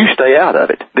mind. You stay out of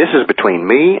it. This is between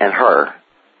me and her.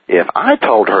 If I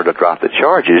told her to drop the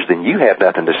charges, then you have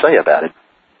nothing to say about it.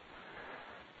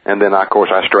 And then, of course,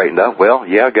 I straightened up. Well,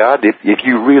 yeah, God, if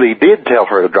you really did tell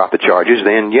her to drop the charges,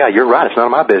 then, yeah, you're right. It's none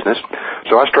of my business.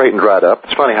 So I straightened right up.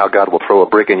 It's funny how God will throw a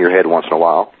brick in your head once in a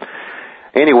while.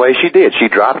 Anyway, she did. She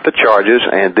dropped the charges,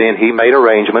 and then he made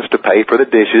arrangements to pay for the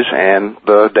dishes and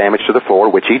the damage to the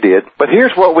floor, which he did. But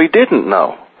here's what we didn't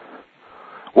know.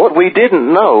 What we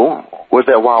didn't know was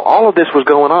that while all of this was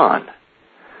going on,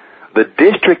 the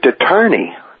district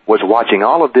attorney was watching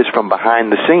all of this from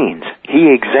behind the scenes.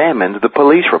 He examined the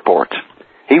police reports.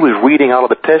 He was reading all of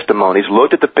the testimonies,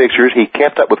 looked at the pictures, he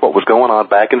kept up with what was going on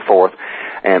back and forth,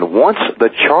 and once the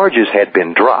charges had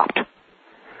been dropped,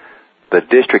 the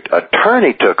district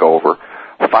attorney took over,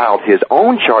 filed his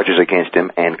own charges against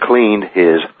him, and cleaned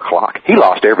his clock. He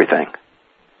lost everything.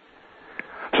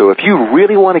 So if you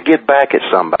really want to get back at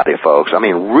somebody, folks,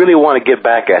 really want to get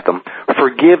back at them,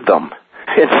 forgive them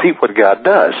and see what God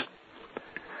does.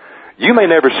 You may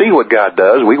never see what God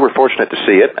does. We were fortunate to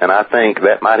see it, and I think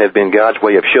that might have been God's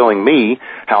way of showing me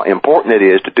how important it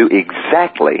is to do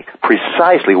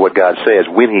precisely what God says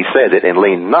when He says it, and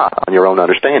lean not on your own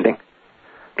understanding.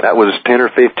 That was 10 or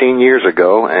 15 years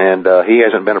ago, and he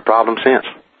hasn't been a problem since.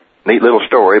 Neat little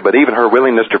story, but even her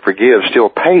willingness to forgive still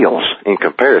pales in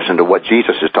comparison to what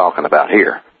Jesus is talking about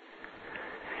here.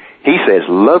 He says,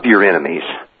 love your enemies.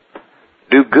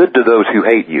 Do good to those who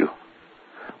hate you.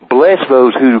 Bless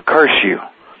those who curse you.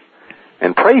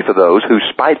 And pray for those who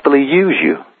spitefully use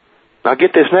you. Now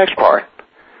get this next part.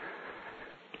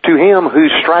 To him who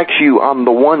strikes you on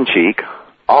the one cheek,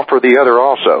 offer the other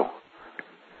also.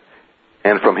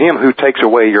 And from him who takes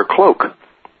away your cloak,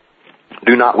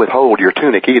 do not withhold your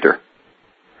tunic either.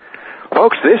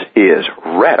 Folks, this is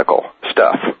radical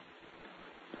stuff.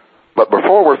 But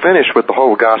before we're finished with the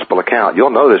whole gospel account, you'll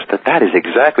notice that is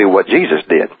exactly what Jesus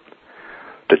did.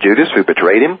 To Judas who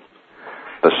betrayed him,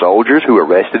 the soldiers who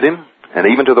arrested him, and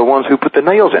even to the ones who put the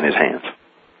nails in his hands.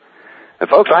 And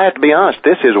folks, I have to be honest,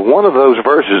 this is one of those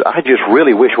verses I just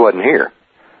really wish wasn't here.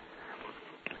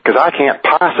 Because I can't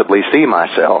possibly see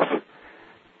myself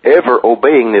ever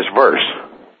obeying this verse.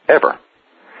 Ever.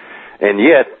 And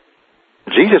yet,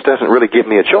 Jesus doesn't really give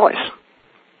me a choice.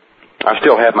 I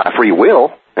still have my free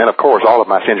will, and of course all of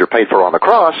my sins are paid for on the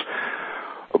cross,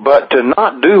 but to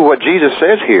not do what Jesus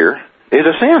says here is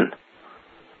a sin.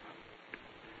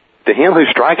 To him who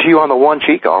strikes you on the one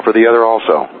cheek, offer the other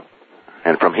also.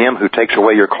 And from him who takes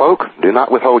away your cloak, do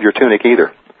not withhold your tunic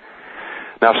either.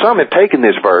 Now some have taken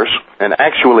this verse and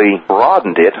actually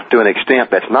broadened it to an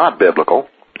extent that's not biblical.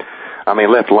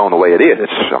 Left alone the way it is.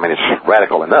 It's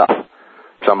radical enough.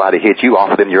 Somebody hits you,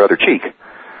 offer them your other cheek.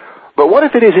 But what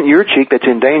if it isn't your cheek that's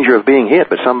in danger of being hit,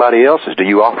 but somebody else's? Do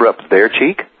you offer up their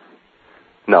cheek?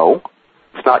 No.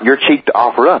 It's not your cheek to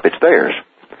offer up, it's theirs.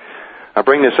 I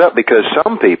bring this up because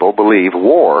some people believe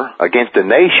war against a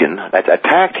nation that's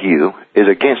attacked you is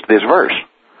against this verse.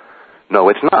 No,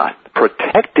 it's not.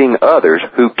 Protecting others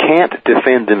who can't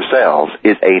defend themselves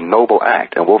is a noble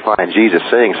act, and we'll find Jesus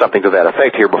saying something to that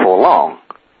effect here before long.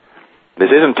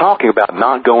 This isn't talking about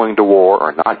not going to war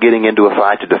or not getting into a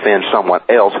fight to defend someone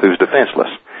else who's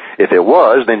defenseless. If it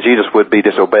was, then Jesus would be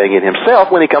disobeying it himself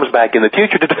when he comes back in the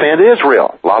future to defend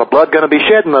Israel. A lot of blood going to be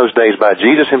shed in those days by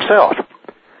Jesus himself.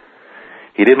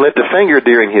 He didn't lift a finger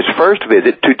during his first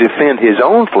visit to defend his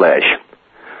own flesh,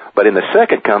 but in the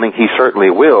second coming, he certainly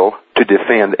will to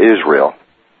defend Israel.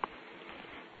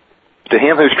 To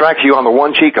him who strikes you on the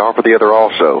one cheek, offer the other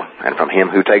also. And from him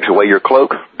who takes away your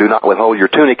cloak, do not withhold your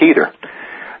tunic either.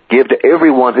 Give to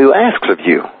everyone who asks of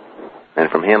you.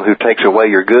 And from him who takes away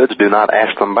your goods, do not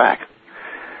ask them back.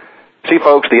 See,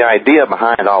 folks, the idea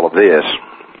behind all of this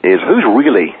is who's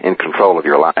really in control of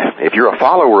your life. If you're a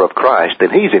follower of Christ,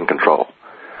 then he's in control.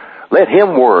 Let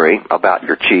him worry about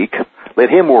your cheek. Let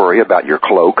him worry about your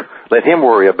cloak. Let him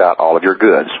worry about all of your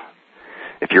goods.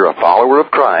 If you're a follower of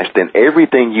Christ, then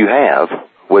everything you have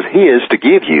was his to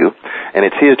give you, and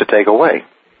it's his to take away.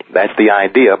 That's the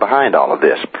idea behind all of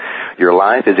this. Your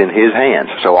life is in his hands,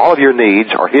 so all of your needs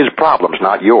are his problems,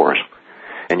 not yours.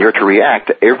 And you're to react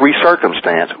to every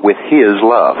circumstance with his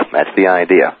love. That's the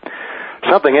idea.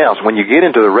 Something else, when you get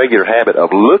into the regular habit of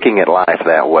looking at life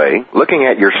that way, looking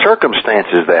at your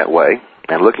circumstances that way,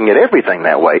 and looking at everything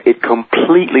that way, it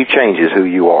completely changes who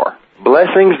you are.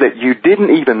 Blessings that you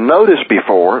didn't even notice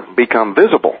before become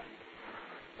visible.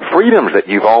 Freedoms that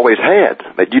you've always had,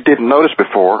 that you didn't notice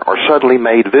before, are suddenly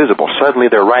made visible. Suddenly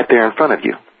they're right there in front of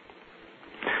you.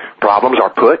 Problems are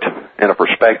put in a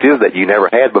perspective that you never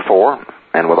had before,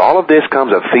 and with all of this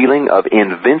comes a feeling of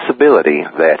invincibility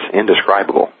that's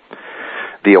indescribable.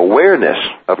 The awareness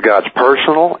of God's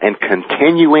personal and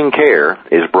continuing care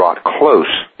is brought close.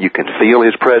 You can feel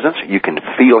his presence. You can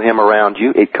feel him around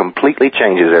you. It completely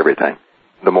changes everything.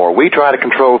 The more we try to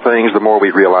control things, the more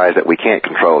we realize that we can't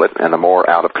control it, and the more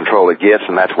out of control it gets,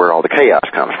 and that's where all the chaos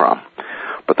comes from.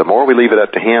 But the more we leave it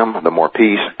up to him, the more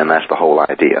peace, and that's the whole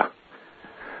idea.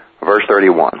 Verse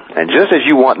 31, and just as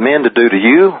you want men to do to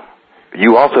you,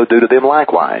 you also do to them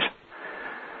likewise.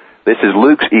 This is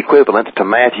Luke's equivalent to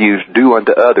Matthew's do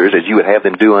unto others as you would have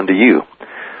them do unto you.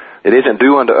 It isn't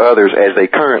do unto others as they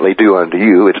currently do unto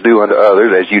you. It's do unto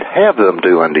others as you'd have them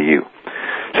do unto you.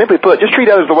 Simply put, just treat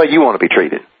others the way you want to be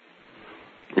treated.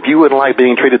 If you wouldn't like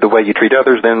being treated the way you treat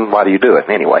others, then why do you do it?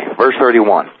 Anyway, verse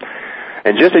 31.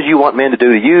 And just as you want men to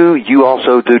do to you, you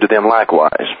also do to them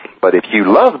likewise. But if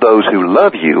you love those who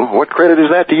love you, what credit is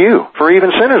that to you? For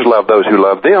even sinners love those who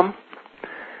love them.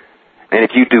 And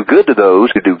if you do good to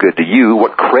those who do good to you,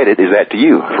 what credit is that to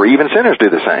you? For even sinners do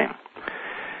the same.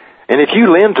 And if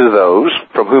you lend to those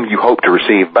from whom you hope to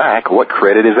receive back, what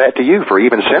credit is that to you? For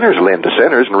even sinners lend to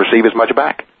sinners and receive as much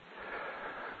back.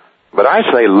 But I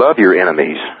say, love your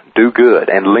enemies, do good,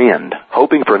 and lend,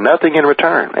 hoping for nothing in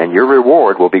return, and your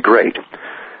reward will be great.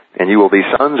 And you will be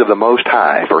sons of the Most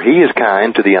High, for he is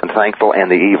kind to the unthankful and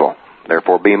the evil.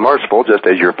 Therefore be merciful, just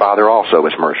as your Father also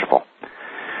is merciful.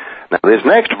 Now, this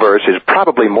next verse is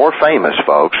probably more famous,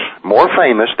 folks, more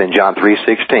famous than John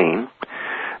 3:16,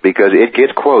 because it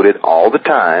gets quoted all the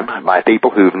time by people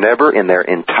who've never in their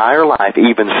entire life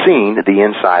even seen the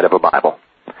inside of a Bible.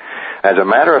 As a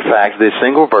matter of fact, this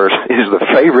single verse is the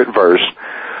favorite verse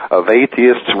of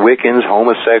atheists, Wiccans,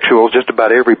 homosexuals. Just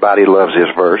about everybody loves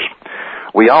this verse.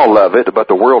 We all love it, but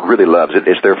the world really loves it.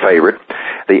 It's their favorite.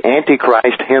 The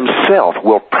Antichrist himself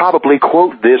will probably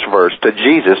quote this verse to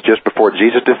Jesus just before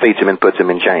Jesus defeats him and puts him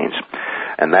in chains.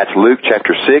 And that's Luke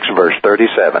chapter 6, verse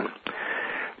 37.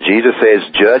 Jesus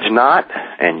says, judge not,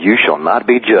 and you shall not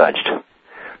be judged.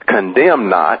 Condemn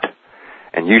not,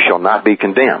 and you shall not be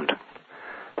condemned.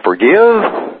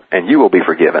 Forgive, and you will be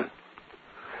forgiven.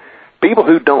 People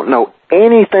who don't know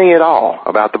anything at all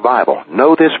about the Bible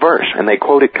know this verse, and they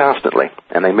quote it constantly,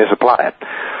 and they misapply it.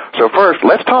 So first,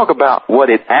 let's talk about what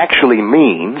it actually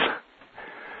means,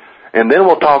 and then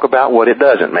we'll talk about what it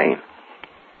doesn't mean.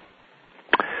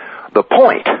 The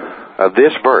point of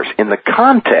this verse, in the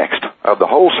context of the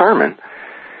whole sermon,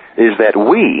 is that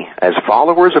we, as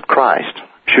followers of Christ,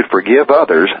 should forgive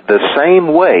others the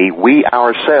same way we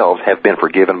ourselves have been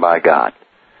forgiven by God.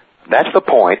 That's the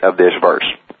point of this verse.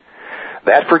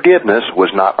 That forgiveness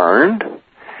was not earned.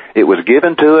 It was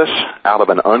given to us out of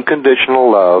an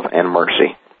unconditional love and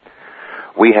mercy.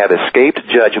 We have escaped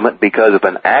judgment because of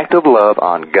an act of love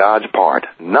on God's part,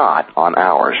 not on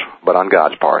ours, but on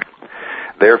God's part.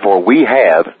 Therefore, we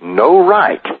have no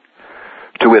right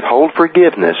to withhold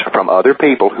forgiveness from other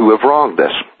people who have wronged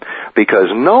us, because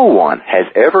no one has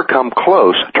ever come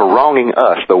close to wronging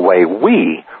us the way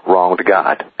we wronged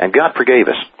God, and God forgave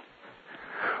us.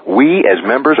 We, as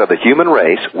members of the human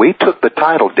race, we took the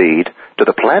title deed to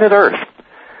the planet Earth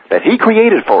that he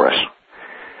created for us,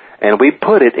 and we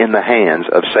put it in the hands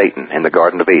of Satan in the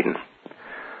Garden of Eden.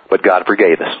 But God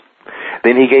forgave us.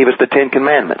 Then he gave us the 10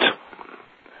 Commandments.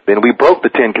 Then we broke the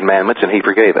 10 Commandments, and he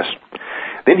forgave us.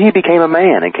 Then he became a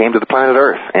man and came to the planet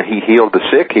Earth, and he healed the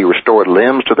sick, he restored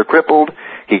limbs to the crippled,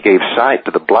 he gave sight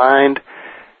to the blind,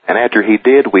 and after he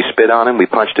did, we spit on him, we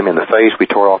punched him in the face, we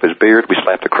tore off his beard, we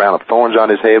slapped a crown of thorns on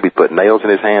his head, we put nails in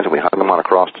his hands, and we hung him on a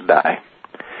cross to die.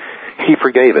 He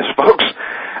forgave us. Folks,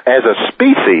 as a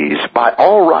species, by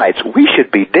all rights, we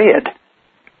should be dead.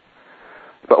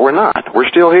 But we're not. We're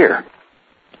still here.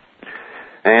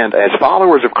 And as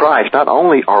followers of Christ, not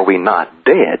only are we not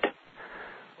dead,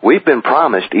 we've been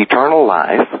promised eternal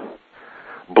life,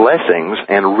 blessings,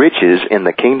 and riches in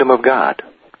the kingdom of God.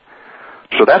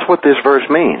 So that's what this verse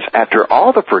means. After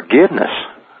all the forgiveness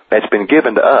that's been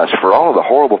given to us for all the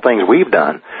horrible things we've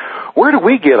done, where do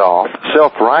we get off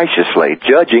self-righteously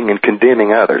judging and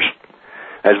condemning others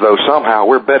as though somehow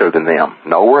we're better than them?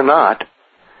 No, we're not.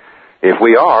 If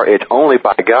we are, it's only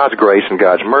by God's grace and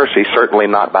God's mercy, certainly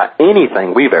not by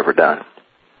anything we've ever done.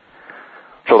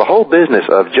 So the whole business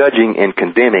of judging and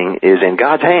condemning is in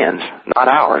God's hands, not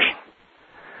ours.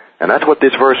 And that's what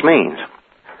this verse means.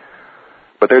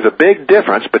 But there's a big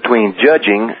difference between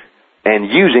judging and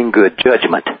using good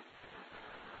judgment.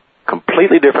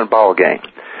 Completely different ballgame.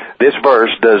 This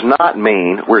verse does not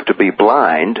mean we're to be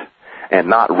blind and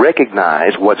not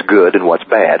recognize what's good and what's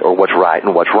bad, or what's right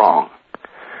and what's wrong.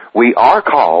 We are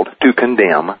called to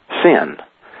condemn sin.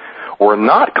 We're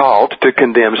not called to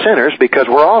condemn sinners because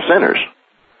we're all sinners.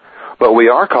 But we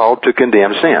are called to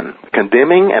condemn sin.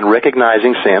 Condemning and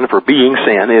recognizing sin for being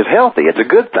sin is healthy. It's a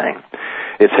good thing.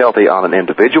 It's healthy on an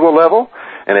individual level,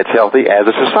 and it's healthy as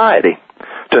a society.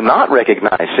 To not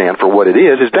recognize sin for what it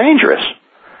is dangerous.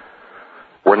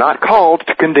 We're not called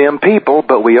to condemn people,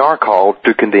 but we are called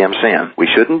to condemn sin. We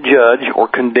shouldn't judge or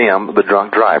condemn the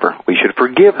drunk driver. We should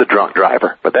forgive the drunk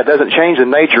driver. But that doesn't change the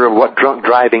nature of what drunk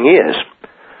driving is.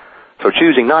 So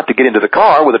choosing not to get into the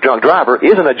car with a drunk driver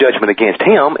isn't a judgment against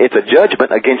him. It's a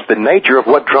judgment against the nature of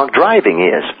what drunk driving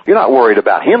is. You're not worried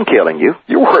about him killing you.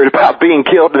 You're worried about being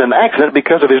killed in an accident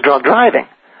because of his drunk driving.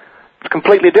 It's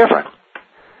completely different.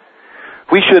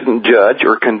 We shouldn't judge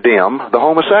or condemn the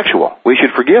homosexual. We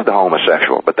should forgive the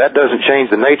homosexual, but that doesn't change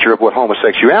the nature of what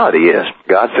homosexuality is.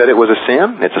 God said it was a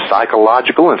sin. It's a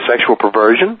psychological and sexual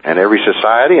perversion, and every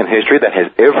society and history that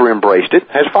has ever embraced it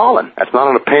has fallen. That's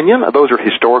not an opinion. Those are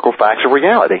historical facts of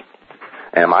reality.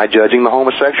 Am I judging the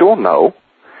homosexual? No.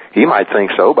 He might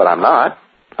think so, but I'm not.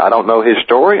 I don't know his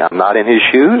story. I'm not in his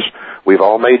shoes. We've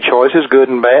all made choices, good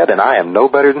and bad, and I am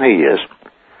no better than he is.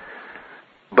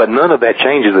 But none of that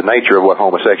changes the nature of what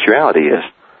homosexuality is.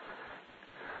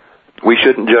 We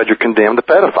shouldn't judge or condemn the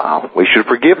pedophile. We should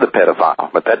forgive the pedophile.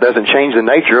 But that doesn't change the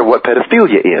nature of what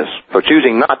pedophilia is. So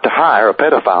choosing not to hire a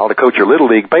pedophile to coach your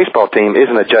Little League baseball team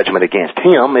isn't a judgment against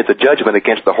him. It's a judgment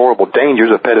against the horrible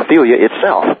dangers of pedophilia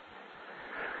itself.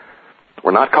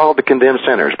 We're not called to condemn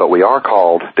sinners, but we are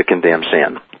called to condemn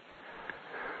sin.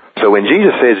 So when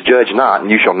Jesus says, judge not,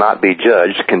 and you shall not be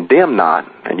judged, condemn not,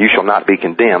 and you shall not be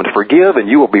condemned, forgive, and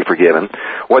you will be forgiven,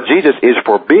 what Jesus is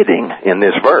forbidding in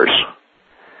this verse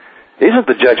isn't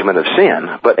the judgment of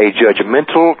sin, but a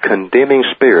judgmental, condemning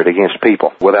spirit against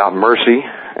people without mercy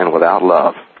and without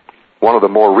love. One of the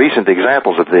more recent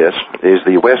examples of this is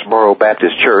the Westboro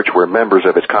Baptist Church, where members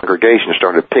of its congregation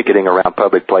started picketing around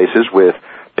public places with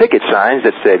picket signs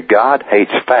that said, God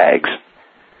hates fags.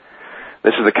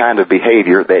 This is the kind of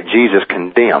behavior that Jesus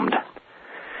condemned.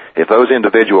 If those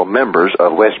individual members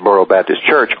of Westboro Baptist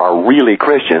Church are really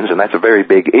Christians, and that's a very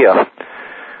big if,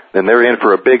 then they're in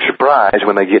for a big surprise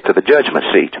when they get to the judgment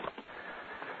seat.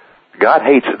 God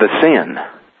hates the sin,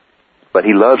 but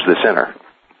He loves the sinner.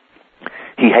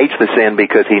 He hates the sin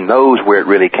because He knows where it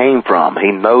really came from.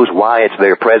 He knows why it's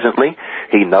there presently.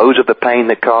 He knows of the pain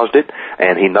that caused it,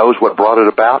 and He knows what brought it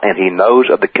about, and He knows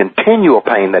of the continual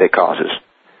pain that it causes.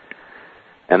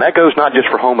 And that goes not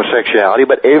just for homosexuality,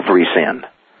 but every sin.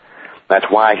 That's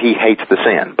why He hates the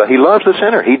sin. But He loves the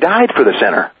sinner. He died for the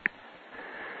sinner.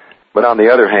 But on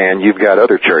the other hand, you've got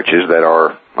other churches that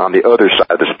are on the other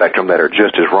side of the spectrum that are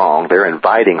just as wrong. They're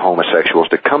inviting homosexuals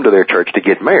to come to their church to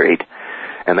get married.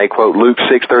 And they quote Luke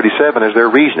 6:37 as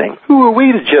their reasoning. Who are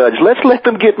we to judge? Let's let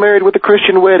them get married with a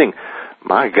Christian wedding.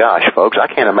 My gosh, folks, I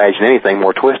can't imagine anything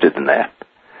more twisted than that.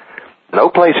 No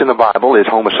place in the Bible is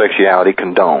homosexuality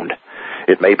condoned.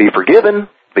 It may be forgiven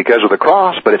because of the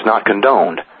cross, but it's not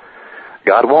condoned.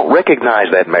 God won't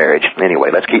recognize that marriage. Anyway,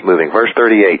 let's keep moving. Verse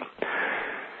 38.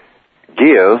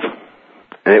 Give,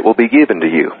 and it will be given to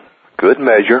you. Good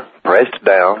measure, pressed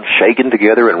down, shaken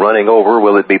together, and running over,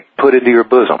 will it be put into your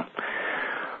bosom.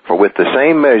 For with the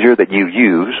same measure that you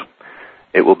use,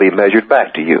 it will be measured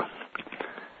back to you.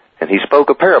 And He spoke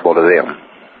a parable to them.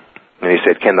 And He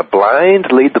said, Can the blind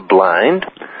lead the blind?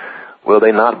 Will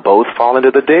they not both fall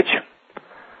into the ditch?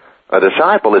 A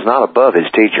disciple is not above his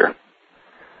teacher,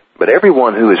 but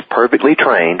everyone who is perfectly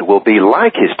trained will be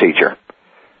like his teacher.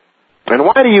 And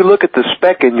why do you look at the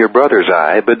speck in your brother's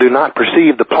eye, but do not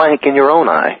perceive the plank in your own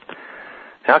eye?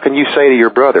 How can you say to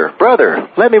your brother, Brother,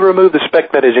 let me remove the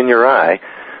speck that is in your eye,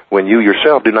 when you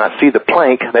yourself do not see the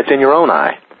plank that's in your own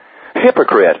eye?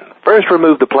 Hypocrite, first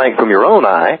remove the plank from your own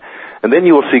eye, and then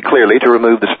you will see clearly to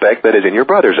remove the speck that is in your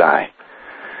brother's eye.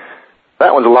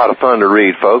 That one's a lot of fun to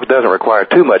read, folks. It doesn't require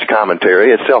too much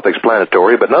commentary. It's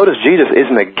self-explanatory. But notice Jesus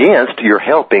isn't against your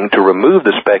helping to remove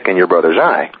the speck in your brother's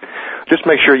eye. Just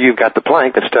make sure you've got the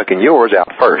plank that's stuck in yours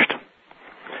out first.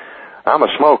 I'm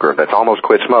a smoker that's almost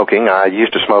quit smoking. I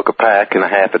used to smoke a pack and a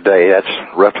half a day. That's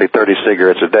roughly 30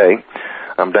 cigarettes a day.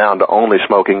 I'm down to only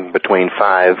smoking between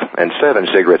 5 and 7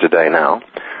 cigarettes a day now,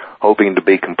 hoping to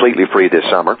be completely free this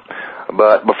summer.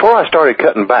 But before I started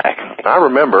cutting back, I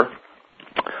remember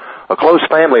a close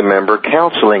family member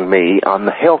counseling me on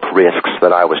the health risks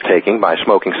that I was taking by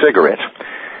smoking cigarettes.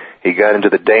 He got into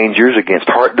the dangers against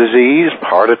heart disease,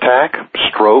 heart attack,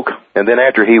 stroke, and then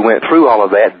after he went through all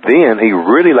of that, then he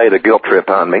really laid a guilt trip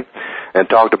on me and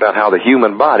talked about how the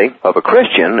human body of a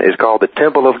Christian is called the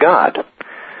temple of God.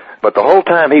 But the whole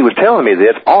time he was telling me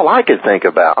this, all I could think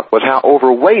about was how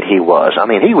overweight he was. I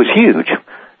mean, he was huge.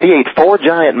 He ate 4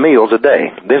 giant meals a day.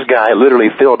 This guy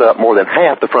literally filled up more than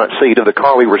half the front seat of the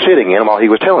car we were sitting in while he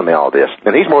was telling me all this.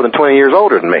 And he's more than 20 years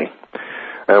older than me.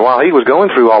 And while he was going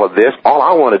through all of this, all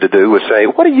I wanted to do was say,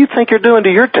 what do you think you're doing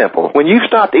to your temple? When you've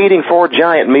stopped eating 4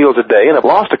 giant meals a day and have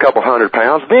lost a couple 100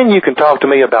 pounds, then you can talk to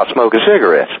me about smoking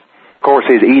cigarettes. Of course,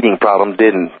 his eating problem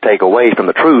didn't take away from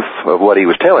the truth of what he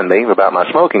was telling me about my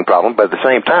smoking problem, but at the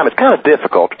same time, it's kind of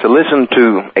difficult to listen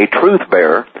to a truth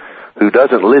bearer who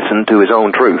doesn't listen to his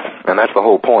own truth. And that's the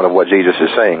whole point of what Jesus is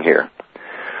saying here.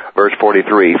 Verse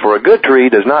 43, for a good tree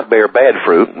does not bear bad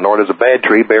fruit, nor does a bad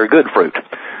tree bear good fruit.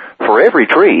 For every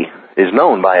tree is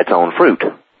known by its own fruit.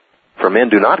 For men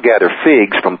do not gather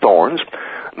figs from thorns,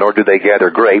 nor do they gather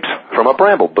grapes from a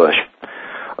bramble bush.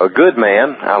 A good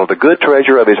man out of the good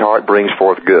treasure of his heart brings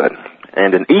forth good,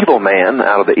 and an evil man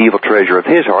out of the evil treasure of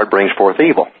his heart brings forth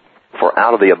evil. For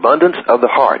out of the abundance of the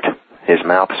heart his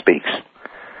mouth speaks.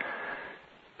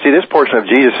 See, this portion of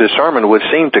Jesus' sermon would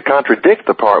seem to contradict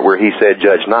the part where he said,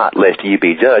 judge not, lest ye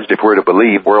be judged, if we're to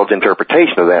believe world's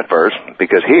interpretation of that verse,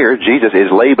 because here Jesus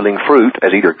is labeling fruit as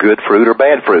either good fruit or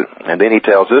bad fruit. And then he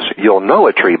tells us, you'll know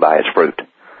a tree by its fruit.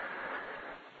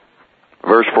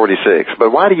 Verse 46,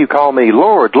 but why do you call me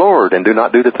Lord, Lord, and do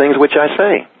not do the things which I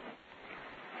say?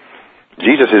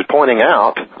 Jesus is pointing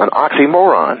out an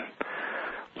oxymoron.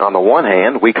 On the one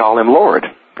hand, we call him Lord.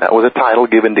 That was a title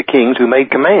given to kings who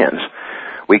made commands.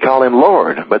 We call him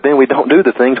Lord, but then we don't do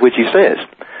the things which he says.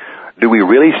 Do we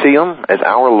really see him as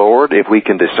our Lord if we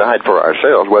can decide for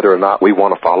ourselves whether or not we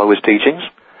want to follow his teachings?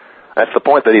 That's the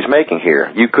point that he's making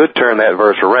here. You could turn that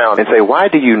verse around and say, why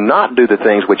do you not do the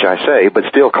things which I say, but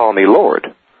still call me Lord?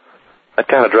 That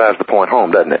kind of drives the point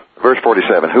home, doesn't it? Verse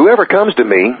 47, whoever comes to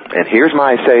me and hears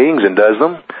my sayings and does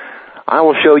them, I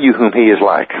will show you whom he is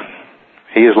like.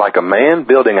 He is like a man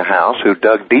building a house who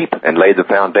dug deep and laid the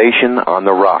foundation on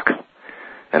the rock.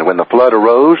 And when the flood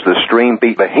arose, the stream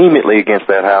beat vehemently against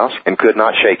that house and could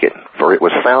not shake it, for it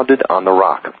was founded on the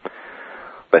rock.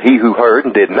 But he who heard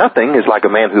and did nothing is like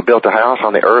a man who built a house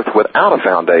on the earth without a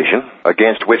foundation,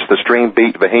 against which the stream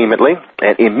beat vehemently,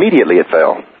 and immediately it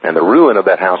fell, and the ruin of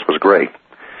that house was great.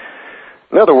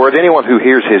 In other words, anyone who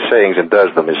hears his sayings and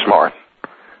does them is smart.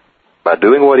 By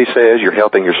doing what he says, you're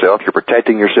helping yourself, you're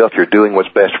protecting yourself, you're doing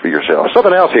what's best for yourself.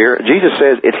 Something else here, Jesus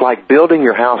says it's like building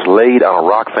your house laid on a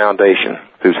rock foundation,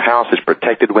 whose house is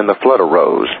protected when the flood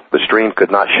arose. The stream could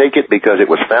not shake it because it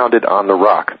was founded on the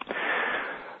rock.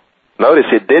 Notice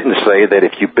it didn't say that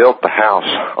if you built the house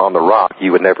on the rock,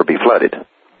 you would never be flooded.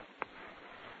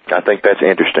 I think that's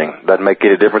interesting. Doesn't make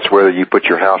any difference whether you put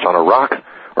your house on a rock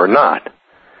or not.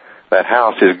 That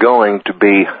house is going to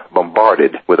be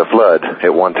bombarded with a flood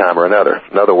at one time or another.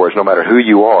 In other words, no matter who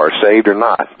you are, saved or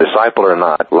not, disciple or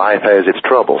not, life has its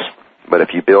troubles. But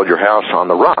if you build your house on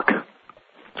the rock,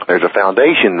 there's a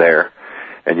foundation there,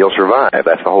 and you'll survive.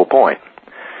 That's the whole point.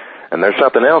 And there's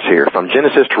something else here. From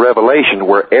Genesis to Revelation,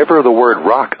 wherever the word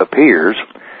rock appears,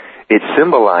 it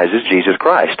symbolizes Jesus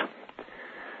Christ.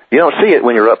 You don't see it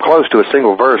when you're up close to a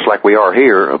single verse like we are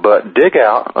here, but dig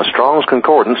out a Strong's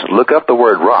Concordance, look up the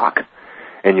word rock,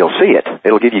 and you'll see it.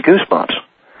 It'll give you goosebumps.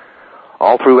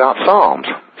 All throughout Psalms,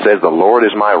 it says, the Lord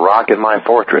is my rock and my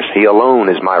fortress. He alone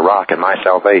is my rock and my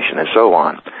salvation, and so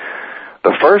on.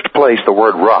 The first place the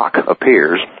word rock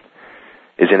appears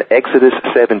is in Exodus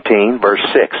 17, verse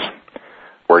 6,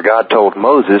 where God told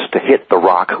Moses to hit the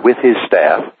rock with his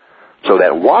staff so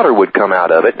that water would come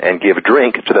out of it and give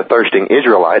drink to the thirsting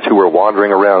Israelites who were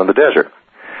wandering around in the desert.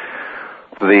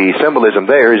 The symbolism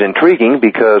there is intriguing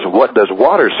because what does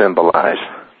water symbolize?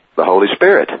 The Holy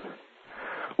Spirit.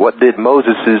 What did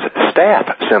Moses'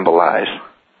 staff symbolize?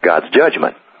 God's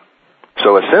judgment.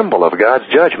 So a symbol of God's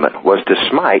judgment was to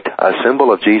smite a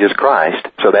symbol of Jesus Christ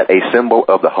so that a symbol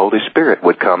of the Holy Spirit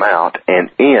would come out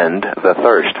and end the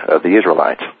thirst of the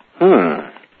Israelites.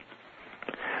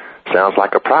 Sounds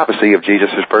like a prophecy of Jesus'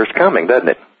 first coming, doesn't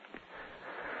it?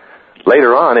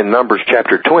 Later on in Numbers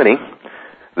chapter 20,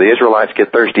 the Israelites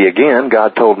get thirsty again.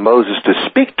 God told Moses to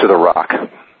speak to the rock.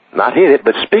 Not hit it,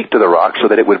 but speak to the rock so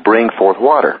that it would bring forth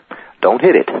water. Don't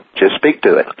hit it. Just speak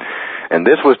to it. And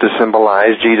this was to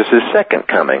symbolize Jesus' second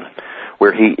coming,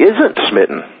 where he isn't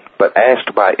smitten, but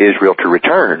asked by Israel to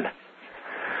return.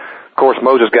 Of course,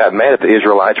 Moses got mad at the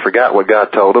Israelites, forgot what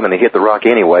God told him, and he hit the rock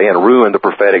anyway and ruined the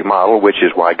prophetic model, which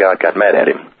is why God got mad at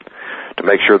him. To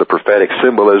make sure the prophetic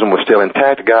symbolism was still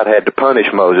intact, God had to punish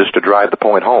Moses to drive the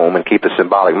point home and keep the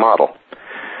symbolic model.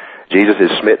 Jesus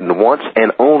is smitten once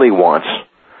and only once,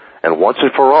 and once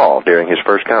and for all during his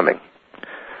first coming.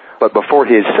 But before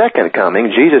his second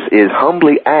coming, Jesus is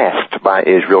humbly asked by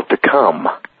Israel to come.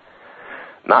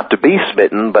 Not to be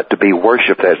smitten, but to be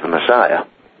worshipped as the Messiah.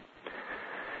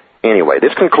 Anyway,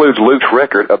 this concludes Luke's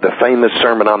record of the famous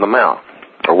Sermon on the Mount,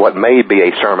 or what may be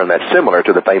a sermon that's similar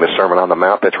to the famous Sermon on the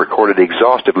Mount that's recorded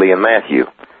exhaustively in Matthew.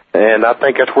 And I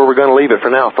think that's where we're going to leave it for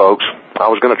now, folks. I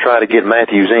was going to try to get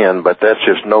Matthew's in, but that's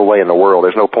just no way in the world.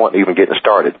 There's no point in even getting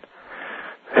started.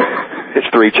 It's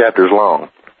 3 chapters long.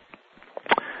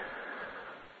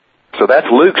 So that's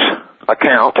Luke's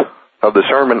account of the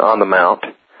Sermon on the Mount.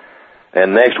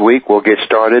 And next week we'll get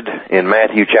started in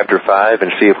Matthew chapter 5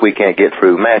 and see if we can't get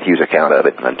through Matthew's account of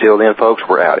it. Until then, folks,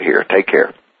 we're out of here. Take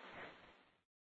care.